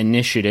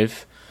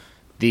initiative.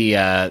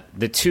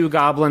 The two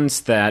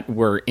goblins that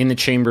were in the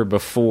chamber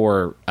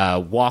before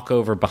walk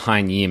over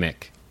behind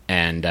Ymik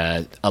and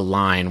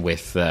align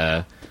with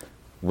this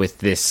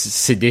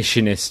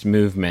seditionist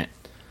movement.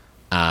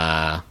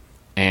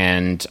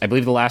 And I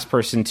believe the last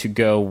person to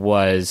go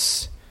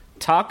was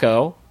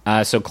Taako.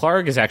 So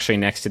Clark is actually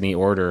next in the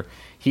order.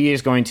 He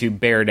is going to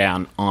bear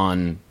down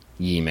on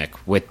Ymik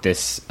with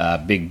this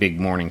big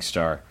morning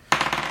star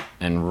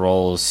and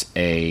rolls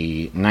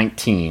a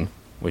 19,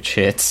 which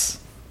hits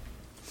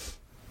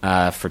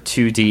for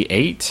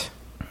 2d8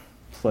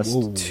 plus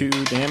 2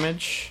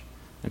 damage.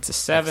 That's a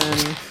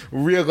 7.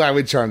 Real glad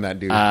we charmed that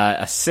dude.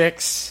 A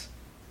 6.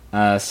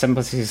 7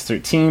 plus 6 is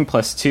 13,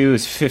 plus 2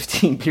 is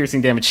 15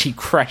 piercing damage. He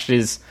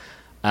crushes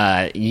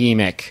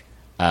Ymik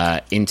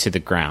into the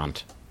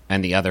ground.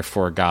 And the other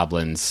 4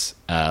 goblins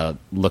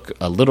look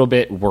a little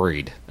bit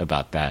worried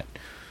about that.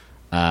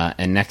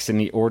 And next in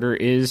the order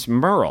is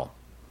Merle.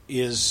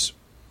 Is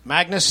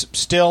Magnus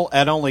still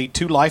at only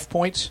 2 life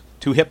points?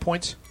 2 hit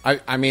points?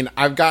 I mean,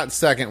 I've got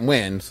second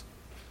wind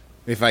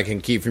if I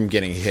can keep from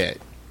getting hit.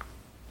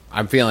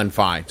 I'm feeling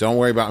fine. Don't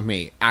worry about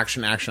me.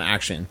 Action, action,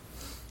 action.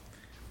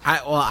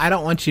 I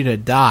don't want you to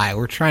die.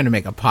 We're trying to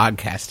make a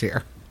podcast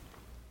here.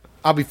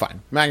 I'll be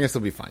fine. Magnus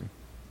will be fine.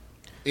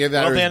 Either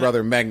that or his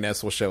brother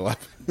Magnus will show up.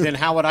 Then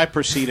how would I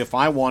proceed if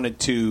I wanted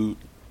to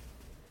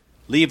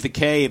leave the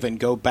cave and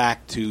go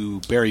back to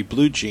bury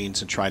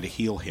Bluejeans and try to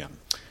heal him?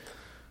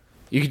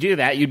 You could do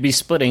that. You'd be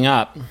splitting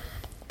up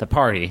the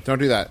party. Don't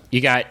do that. You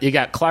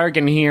got Clark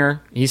in here.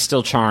 He's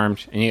still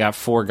charmed, and you got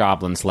 4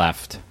 goblins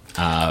left.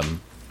 And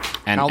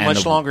how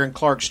much longer in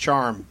Clark's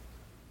charm?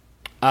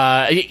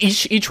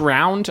 Each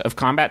round of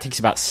combat takes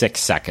about 6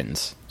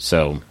 seconds.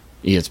 So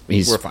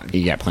we're fine.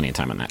 You got plenty of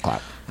time on that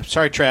clock. I'm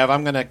sorry, Trav.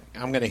 I'm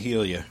gonna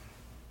heal you.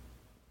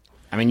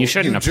 I mean, you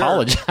shouldn't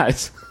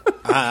apologize.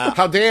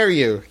 How dare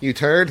you, you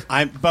turd?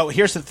 But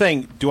here's the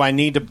thing: do I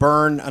need to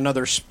burn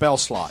another spell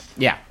slot?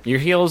 Yeah, your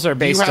heals are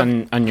based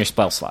on your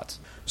spell slots.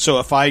 So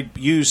if I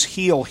use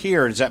heal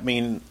here, does that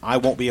mean I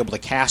won't be able to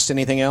cast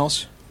anything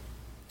else?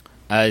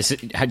 Do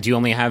you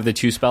only have the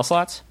 2 spell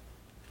slots?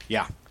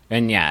 Yeah.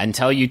 And yeah,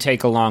 until you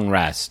take a long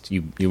rest,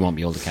 you won't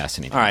be able to cast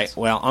anything. All right. else.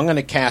 Well, I'm going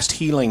to cast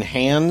Healing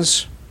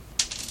Hands.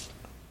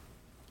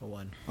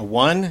 A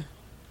 1.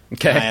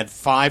 Okay. I add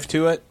 5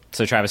 to it.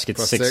 So Travis gets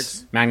Plus 6.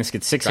 6. Magnus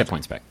gets 6 hit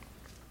points back.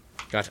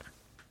 Gotcha.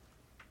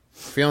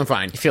 Feeling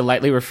fine. You feel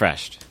lightly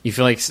refreshed. You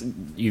feel like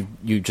you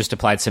just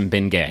applied some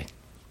Bengay.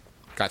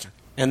 Gotcha.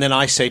 And then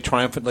I say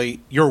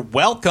triumphantly, "You're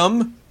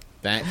welcome."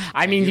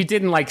 I mean, you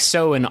didn't like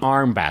sew an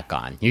arm back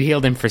on. You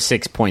healed him for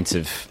 6 points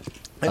of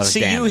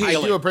see damage. you I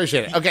heal do it.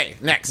 appreciate it. Okay,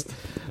 next.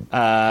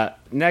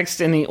 Next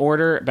in the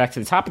order, back to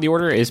the top of the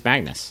order, is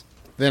Magnus.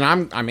 Then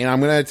I'm going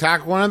to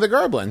attack one of the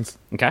Gerblins.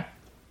 Okay.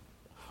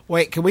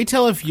 Wait, can we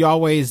tell if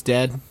Yahweh is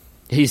dead?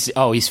 He's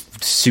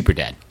super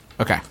dead.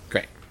 Okay.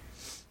 Great.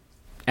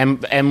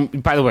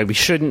 And by the way, we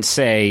shouldn't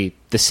say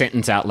the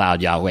sentence out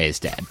loud, Yahweh is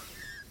dead.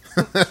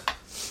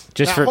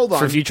 Just Now, hold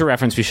for on. future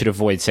reference, we should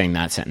avoid saying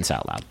that sentence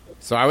out loud.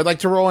 So I would like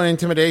to roll an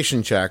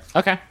intimidation check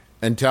Okay.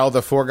 and tell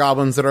the 4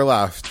 goblins that are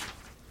left,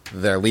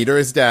 their leader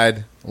is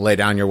dead, lay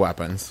down your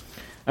weapons.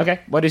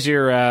 Okay. What is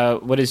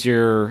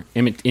your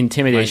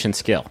intimidation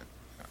skill?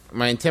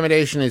 My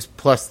intimidation is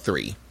plus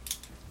 3.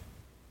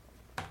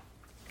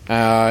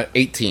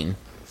 18.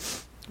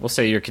 We'll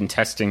say you're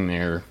contesting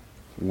their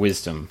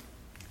wisdom.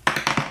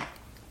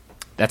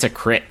 That's a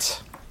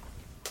crit.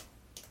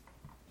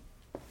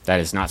 That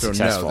is not So no,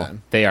 successful.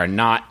 then. They are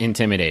not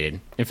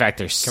intimidated. In fact,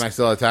 Can I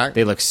still attack?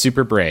 they look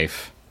super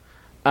brave.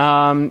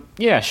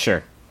 Yeah,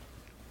 sure.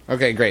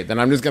 Okay, great. Then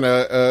I'm just going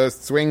to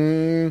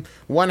swing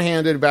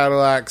one-handed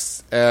battle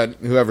axe at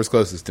whoever's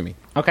closest to me.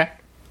 Okay.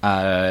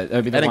 That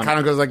would be the And it one. kind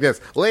of goes like this.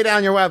 Lay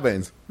down your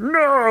weapons.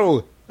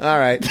 No! All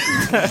right.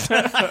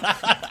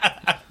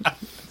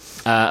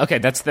 Okay,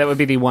 that would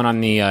be the one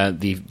on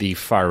the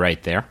far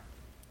right there.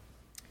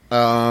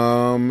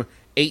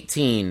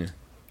 18.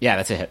 Yeah,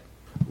 that's a hit.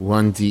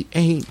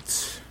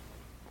 1d8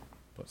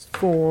 plus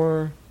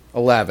 4.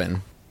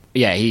 11.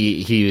 Yeah,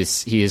 he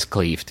is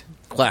cleaved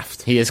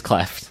Cleft. He is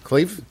cleft.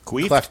 Queefed?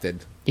 Clefted.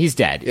 He's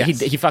dead. Yes.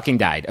 He fucking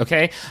died.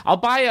 Okay, I'll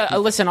buy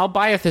I'll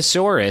buy a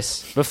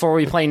thesaurus before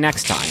we play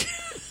next time.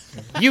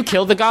 You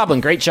killed the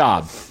goblin. Great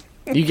job.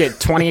 You get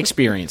 20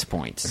 experience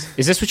points.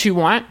 Is this what you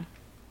want?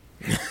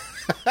 Do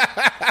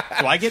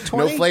I get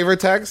 20? No flavor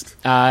text?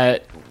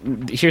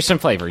 Here's some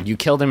flavor. You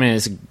killed him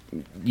and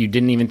you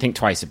didn't even think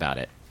twice about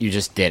it. You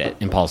just did it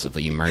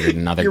impulsively. You murdered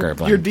another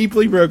gerblin. You're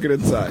deeply broken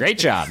inside. Great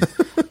job.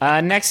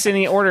 Next in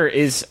the order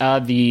is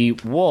the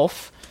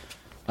wolf.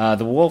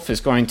 The wolf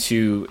is going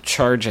to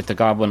charge at the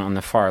goblin on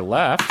the far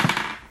left.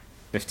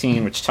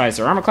 15, which ties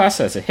their armor class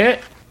as a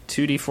hit.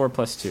 2d4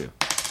 plus 2.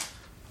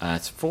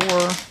 It's 4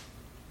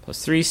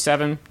 plus 3,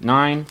 7,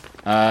 9.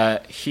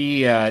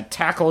 He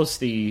tackles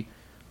the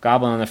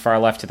goblin on the far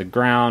left to the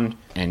ground,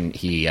 and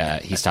he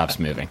stops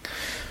moving.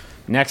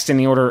 Next in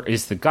the order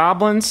is the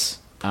goblins.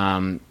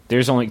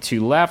 There's only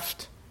 2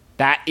 left.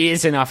 That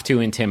is enough to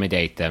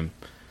intimidate them.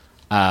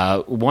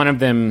 One of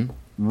them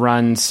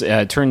turns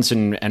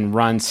and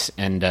runs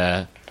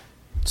and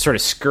sort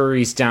of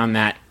scurries down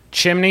that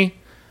chimney.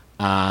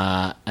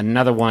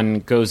 Another one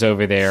goes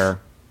over there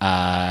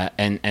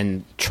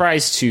and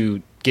tries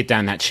to get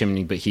down that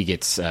chimney, but he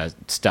gets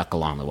stuck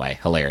along the way,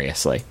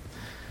 hilariously.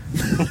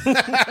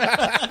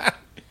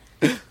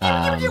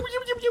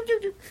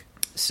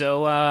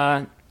 So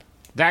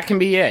that can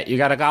be it. You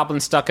got a goblin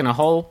stuck in a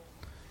hole.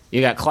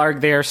 You got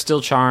Clark there,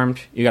 still charmed.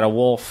 You got a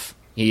wolf.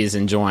 He is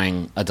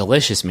enjoying a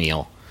delicious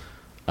meal.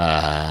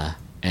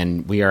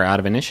 And we are out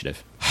of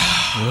initiative.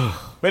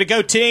 Way to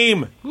go,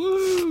 team!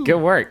 Good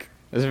work.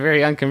 It was a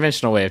very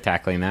unconventional way of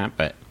tackling that,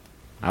 but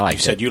I liked it.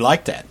 You said you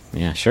liked that.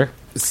 Yeah, sure.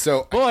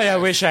 So, Boy, I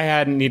wish I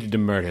hadn't needed to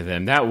murder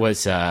them. That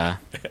was, Can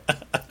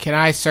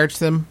I search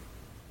them?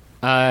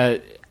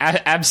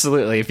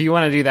 absolutely. If you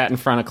want to do that in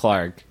front of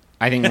Clark,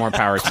 I think more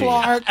power to you.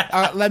 Clark,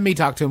 let me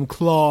talk to him.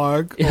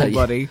 Clark, Yeah,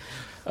 buddy.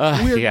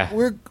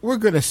 We're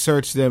gonna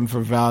search them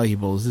for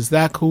valuables. Is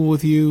that cool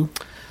with you?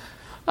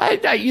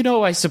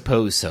 I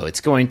suppose so.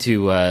 It's going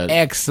to...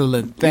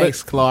 Excellent.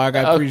 Thanks, Clark.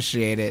 I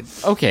appreciate it.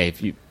 Okay,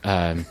 if you...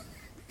 yeah,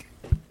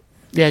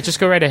 just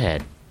go right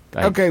ahead.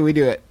 Okay, we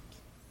do it.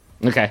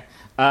 Okay.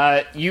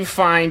 You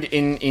find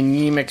in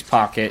Yimik's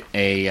pocket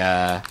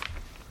a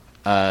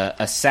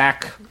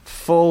sack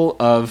full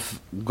of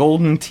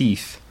golden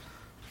teeth,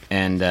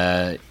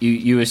 and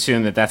you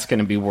assume that that's going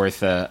to be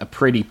worth a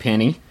pretty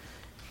penny,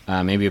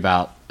 maybe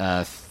about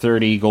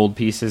 30 gold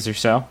pieces or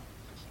so.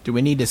 Do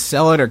we need to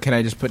sell it, or can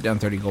I just put down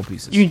 30 gold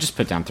pieces? You can just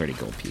put down 30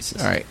 gold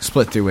pieces. All right,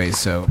 split 3 ways,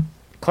 so...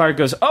 Clark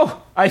goes,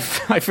 "Oh, I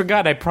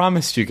forgot I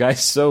promised you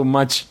guys so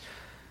much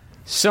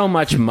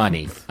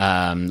money.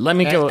 Let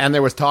me go..." And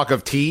there was talk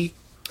of tea?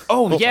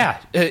 Oh, yeah.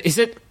 Is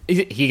it...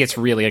 He gets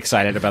really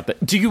excited about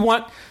that. Do you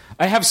want...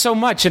 I have so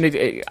much, and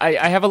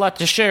I have a lot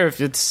to share if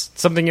it's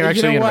something you're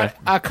actually... You know what?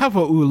 A cup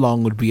of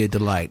oolong would be a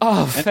delight.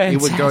 Oh, fantastic.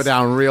 It would go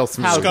down real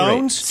smooth.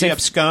 Scones? Do you have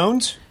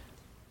scones?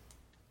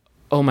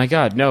 Oh, my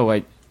God.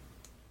 No,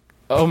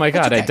 Oh, my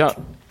God, I don't...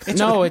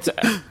 No, it's...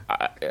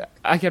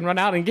 I can run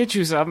out and get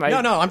you some.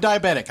 No, I'm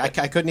diabetic.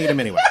 I couldn't eat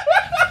them anyway.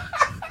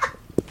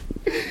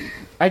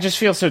 I just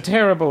feel so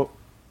terrible.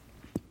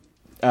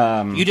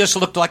 You just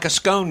looked like a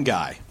scone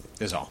guy,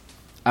 is all.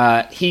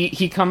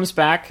 He comes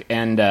back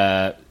and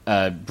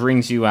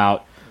brings you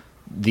out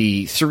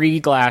the 3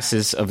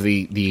 glasses of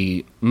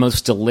the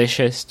most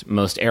delicious,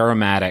 most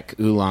aromatic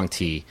oolong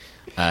tea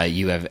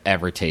you have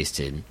ever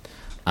tasted.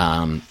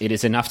 It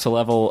is enough to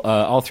level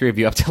all 3 of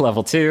you up to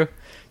level 2.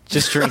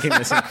 Just drinking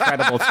this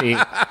incredible tea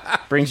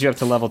brings you up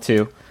to level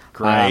 2.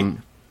 Great.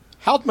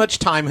 How much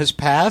time has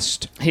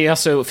passed? He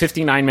also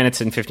 59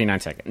 minutes and 59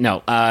 seconds.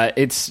 No,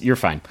 you're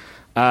fine.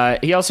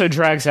 He also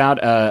drags out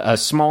a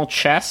small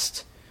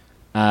chest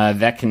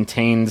that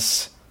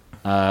contains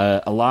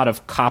a lot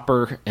of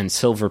copper and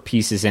silver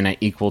pieces in it,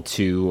 equal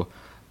to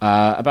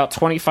about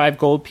 25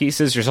 gold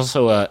pieces. There's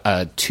also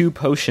 2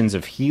 potions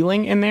of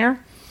healing in there.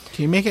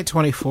 Can you make it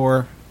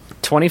 24?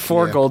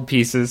 24 gold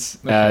pieces,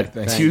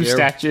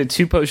 Okay,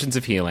 2 potions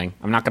of healing.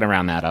 I'm not going to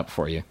round that up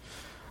for you.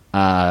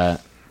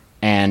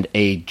 And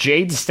a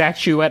jade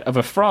statuette of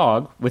a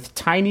frog with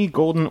tiny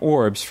golden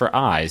orbs for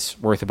eyes,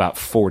 worth about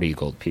 40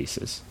 gold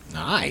pieces.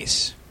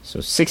 Nice.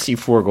 So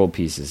 64 gold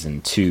pieces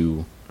and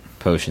 2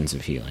 potions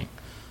of healing.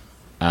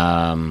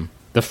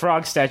 The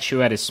frog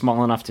statuette is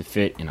small enough to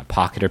fit in a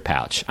pocket or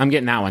pouch. I'm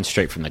getting that one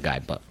straight from the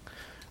guidebook.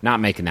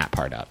 Not making that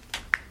part up.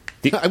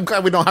 I'm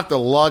glad we don't have to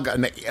lug a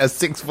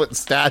 6-foot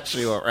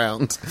statue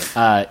around.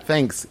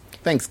 Thanks,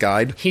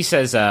 guide. He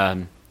says,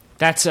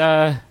 "That's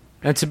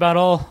about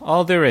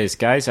all there is,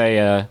 guys.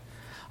 I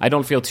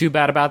don't feel too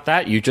bad about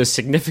that. You just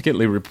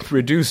significantly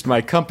reduced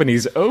my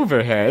company's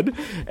overhead."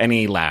 And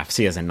he laughs.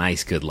 He has a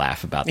nice, good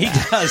laugh about that.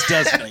 He does,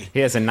 doesn't he? He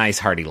has a nice,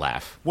 hearty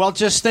laugh. Well,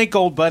 just think,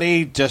 old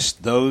buddy,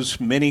 just those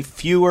many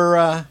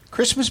fewer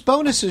Christmas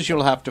bonuses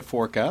you'll have to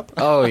fork up.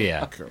 Oh,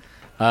 yeah.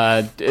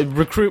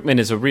 Recruitment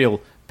is a real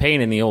pain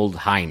in the old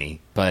hiney,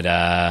 but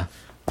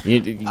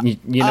you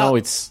know,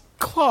 it's...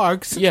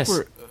 Clark, since Yes.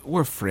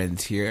 we're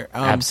friends here.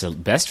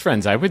 Absolute best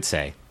friends, I would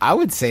say. I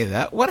would say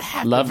that. What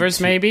happened? Lovers,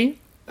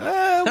 maybe?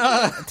 Well,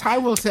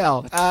 Time will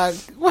tell.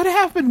 What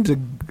happened to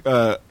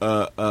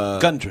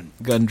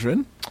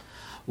Gundren.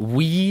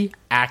 We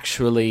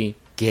actually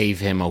gave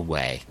him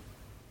away.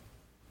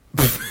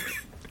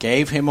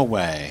 Gave him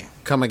away.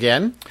 Come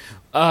again?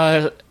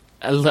 I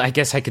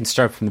guess I can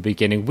start from the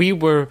beginning. We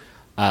were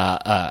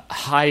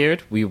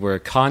hired, we were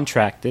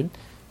contracted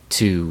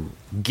to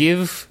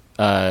give,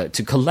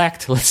 to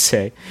collect, let's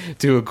say,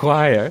 to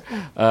acquire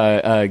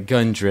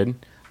Gundren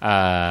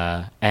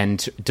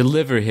and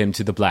deliver him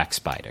to the Black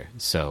Spider.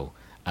 So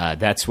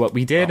that's what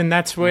we did, and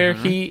that's where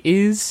he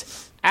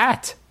is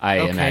at, I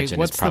imagine.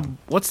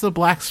 What's the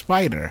Black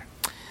Spider?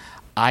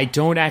 I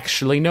don't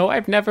actually know.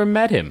 I've never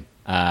met him.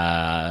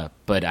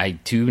 But I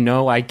do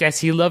know, I guess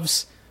he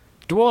loves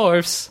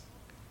dwarves.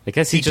 I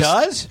guess he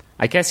does?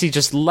 I guess he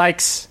just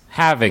likes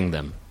having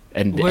them.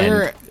 And do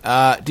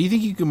you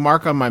think you can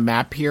mark on my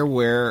map here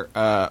where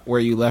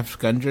you left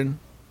Gundren?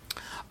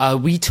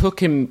 We took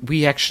him.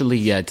 We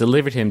actually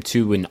delivered him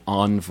to an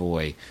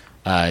envoy,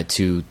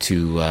 to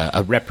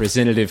a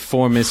representative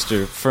for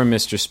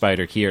Mr.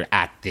 Spider here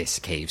at this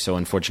cave. So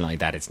unfortunately,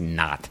 that is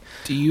not.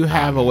 Do you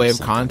have a way of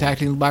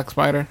contacting the Black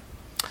Spider?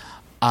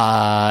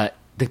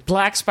 The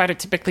Black Spider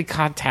typically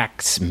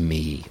contacts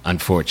me.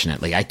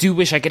 Unfortunately, I do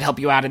wish I could help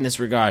you out in this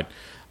regard,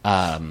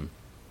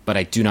 but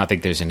I do not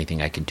think there's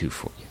anything I can do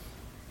for you.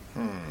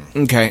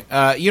 Okay.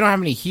 You don't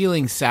have any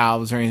healing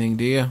salves or anything,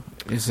 do you?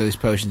 Just those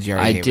potions you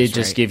already gave us,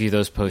 just give you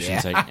those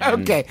potions. Yeah.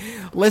 Okay.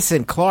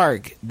 Listen,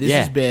 Clark, this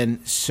has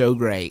been so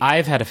great.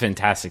 I've had a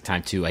fantastic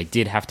time, too. I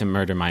did have to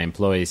murder my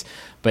employees,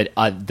 but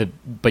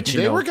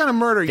they were going to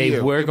murder you.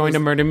 They were going to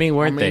murder me,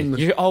 weren't they?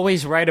 You're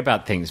always right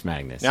about things,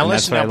 Magnus. Now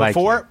listen,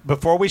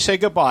 before we say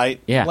goodbye,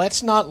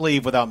 let's not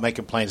leave without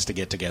making plans to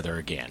get together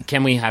again.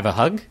 Can we have a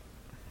hug?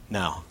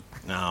 No,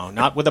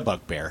 not with a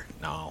bugbear.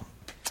 No.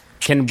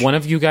 Can one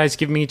of you guys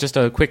give me just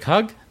a quick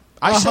hug?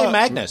 I say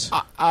Magnus.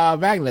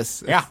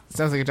 Magnus. Yeah.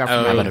 Sounds like a job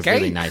for Magnus.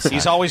 Really nice.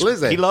 He's always,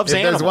 he loves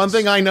animals. There's one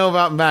thing I know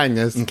about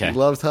Magnus. Okay. He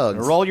loves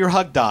hugs. Roll your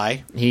hug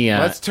die.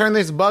 Let's turn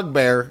this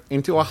bugbear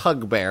into a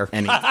hug bear.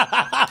 And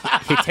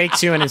he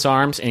takes you in his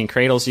arms and he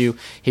cradles you.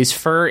 His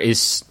fur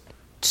is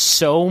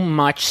so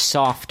much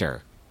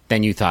softer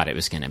than you thought it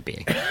was going to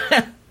be.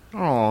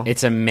 Aww.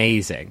 It's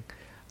amazing.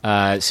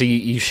 So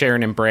you share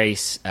an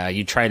embrace.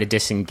 You try to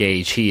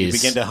disengage. You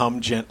begin to hum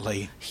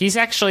gently. He's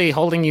actually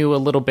holding you a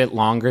little bit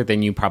longer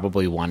than you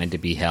probably wanted to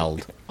be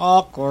held.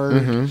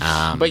 Awkward.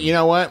 Mm-hmm. But you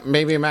know what?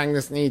 Maybe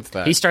Magnus needs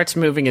that. He starts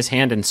moving his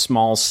hand in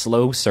small,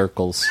 slow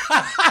circles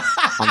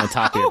on the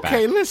top of your back.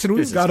 Okay, listen,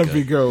 we've got to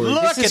be going.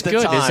 Look this is at the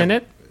good, time. Isn't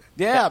it?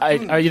 Yeah.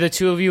 Are you the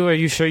two of you? Are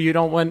you sure you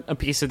don't want a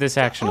piece of this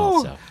action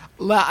also?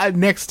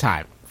 Next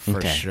time,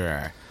 for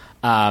sure.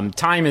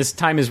 Time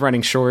is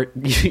running short.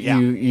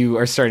 You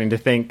are starting to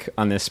think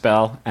on this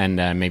spell, and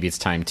maybe it's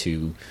time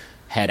to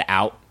head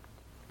out.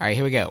 All right,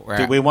 here we go.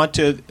 Do we want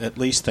to at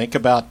least think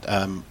about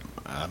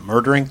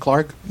murdering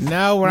Clark?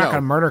 No, we're not going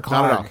to murder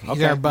Clark. Not at all.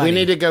 He's our buddy. We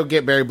need to go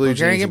get Barry Bluejeans.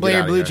 We're going to get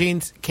Barry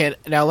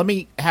Bluejeans. Now, let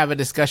me have a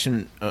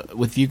discussion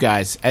with you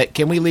guys.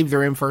 Can we leave the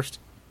room first?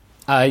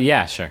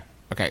 Yeah, sure.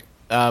 Okay.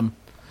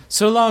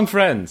 So long,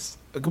 friends.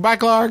 Goodbye,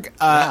 Clark.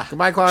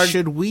 Goodbye, Clark.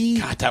 Should we...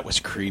 God, that was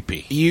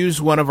creepy.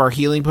 Use one of our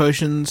healing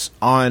potions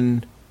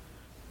on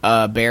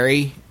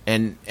Barry,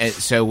 and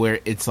so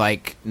it's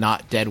like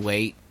not dead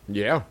weight?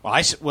 Yeah.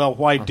 Well,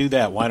 why do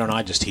that? Why don't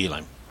I just heal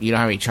him? You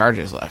don't have any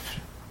charges left.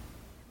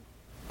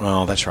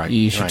 Oh, that's right.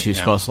 You use your 2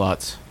 spell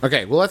slots.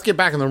 Okay, well, let's get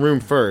back in the room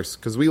first,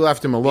 because we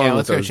left him alone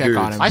with those dudes.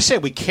 On him. I say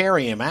we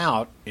carry him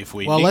out if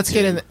we let's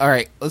get in. All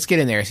right, let's get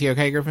in there. Is he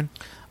okay, Griffin?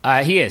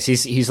 He is.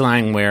 He's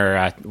lying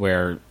where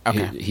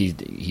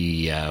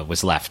he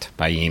was left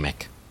by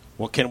Yemek.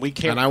 Well, can we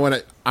carry? And I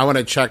want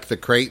to check the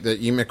crate that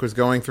Yemek was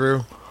going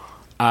through.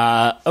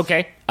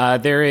 Okay.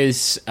 There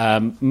is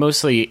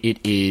mostly it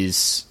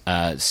is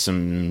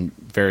some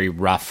very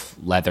rough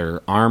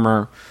leather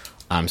armor,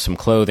 some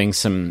clothing,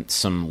 some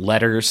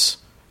letters.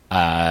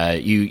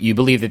 You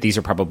believe that these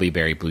are probably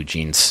Barry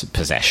Bluejeans'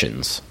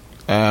 possessions.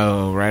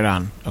 Oh, right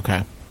on.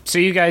 Okay. So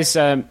you guys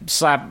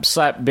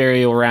slap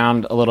Barry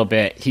around a little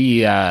bit.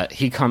 He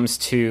comes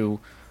to.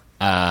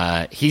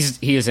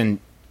 He is in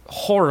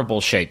horrible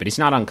shape, but he's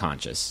not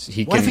unconscious.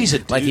 What if he's a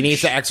douche? Like he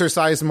needs to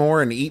exercise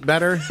more and eat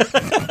better?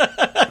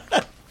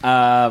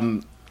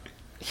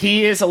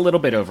 He is a little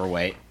bit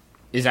overweight.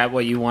 Is that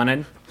what you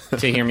wanted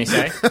to hear me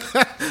say?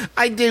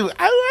 I do.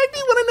 I do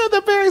want to know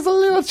that Barry's a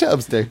little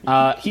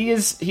chubster. He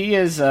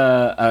is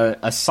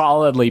a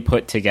solidly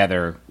put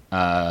together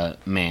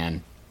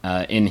man.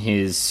 In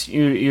his,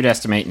 you'd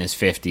estimate in his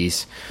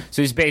 50s.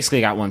 So he's basically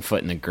got one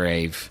foot in the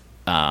grave,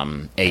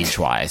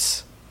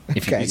 age-wise.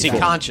 Is he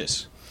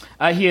conscious?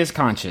 He is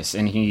conscious,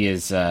 and he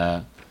is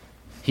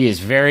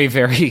very,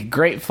 very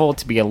grateful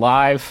to be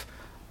alive.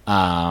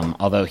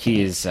 Although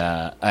he is,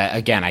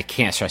 again, I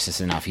can't stress this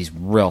enough. He's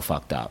real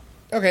fucked up.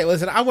 Okay,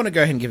 listen, I want to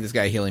go ahead and give this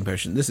guy a healing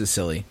potion. This is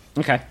silly.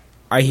 Okay,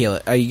 I heal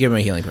it. You give him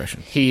a healing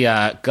potion. He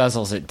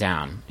guzzles it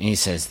down, and he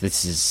says,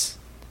 "This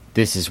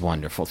is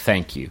wonderful.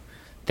 Thank you."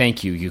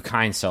 Thank you, you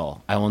kind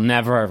soul. I will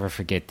never, ever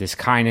forget this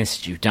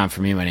kindness you've done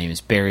for me. My name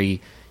is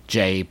Barry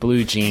J.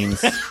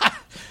 Bluejeans,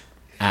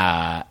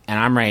 and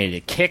I'm ready to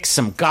kick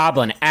some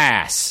goblin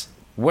ass.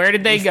 Where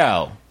did they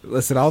go?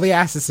 Listen, all the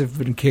asses have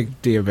been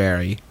kicked, dear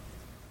Barry.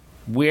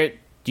 Where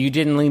you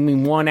didn't leave me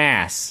one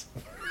ass.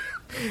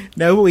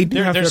 No, but we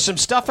do. There's some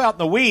stuff out in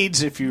the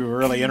weeds if you're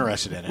really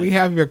interested in it. We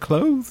have your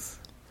clothes.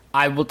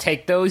 I will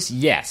take those.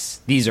 Yes,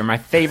 these are my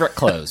favorite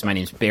clothes. My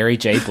name's Barry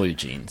J.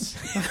 Bluejeans.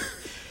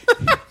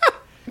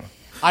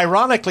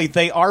 Ironically,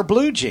 they are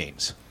blue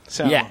jeans.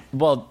 So Yeah.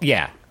 Well,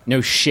 yeah.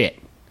 No shit.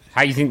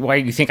 How you think? Why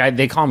do you think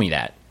they call me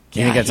that?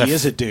 You Yeah, think that's he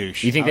is a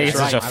douche. You think that's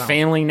such a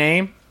family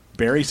name?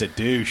 Barry's a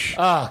douche.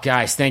 Oh,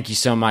 guys, thank you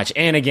so much.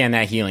 And again,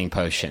 that healing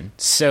potion.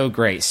 So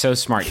great, so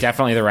smart.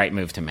 Definitely the right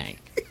move to make.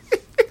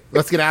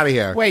 Let's get out of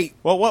here. Wait.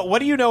 Well, what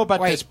do you know about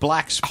Wait. this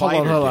black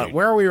spider? Hold on. dude?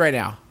 Where are we right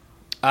now?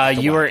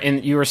 You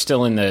were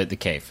still in the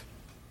cave.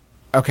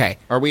 Okay.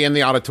 Are we in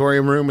the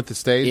auditorium room with the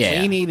stage?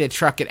 Yeah. We need to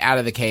truck it out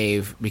of the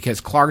cave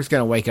because Clark's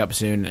going to wake up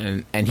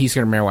soon and he's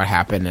going to remember what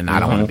happened, and I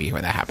don't want to be here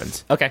when that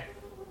happens. Okay.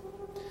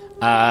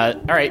 All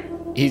right.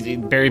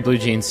 Barry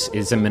Bluejeans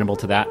is amenable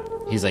to that.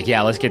 He's like,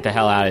 yeah, let's get the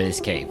hell out of this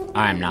cave.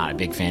 I'm not a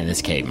big fan of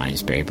this cave. My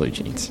name's Barry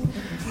Bluejeans.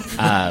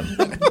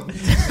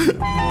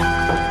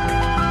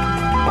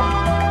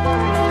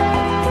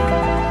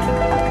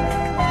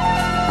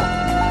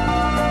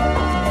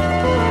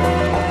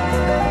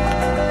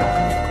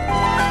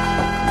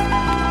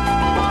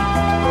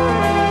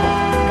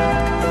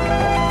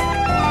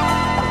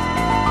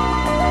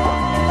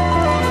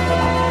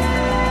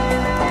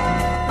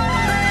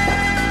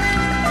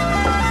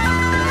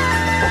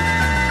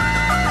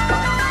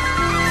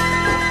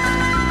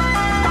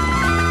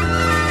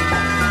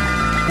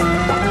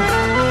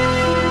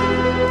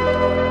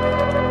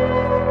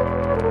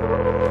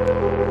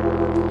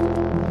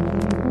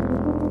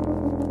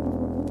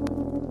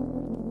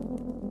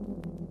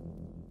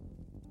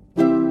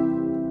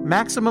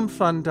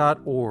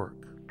 MaximumFun.org.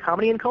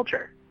 Comedy and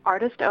culture.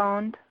 Artist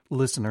owned.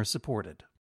 Listener supported.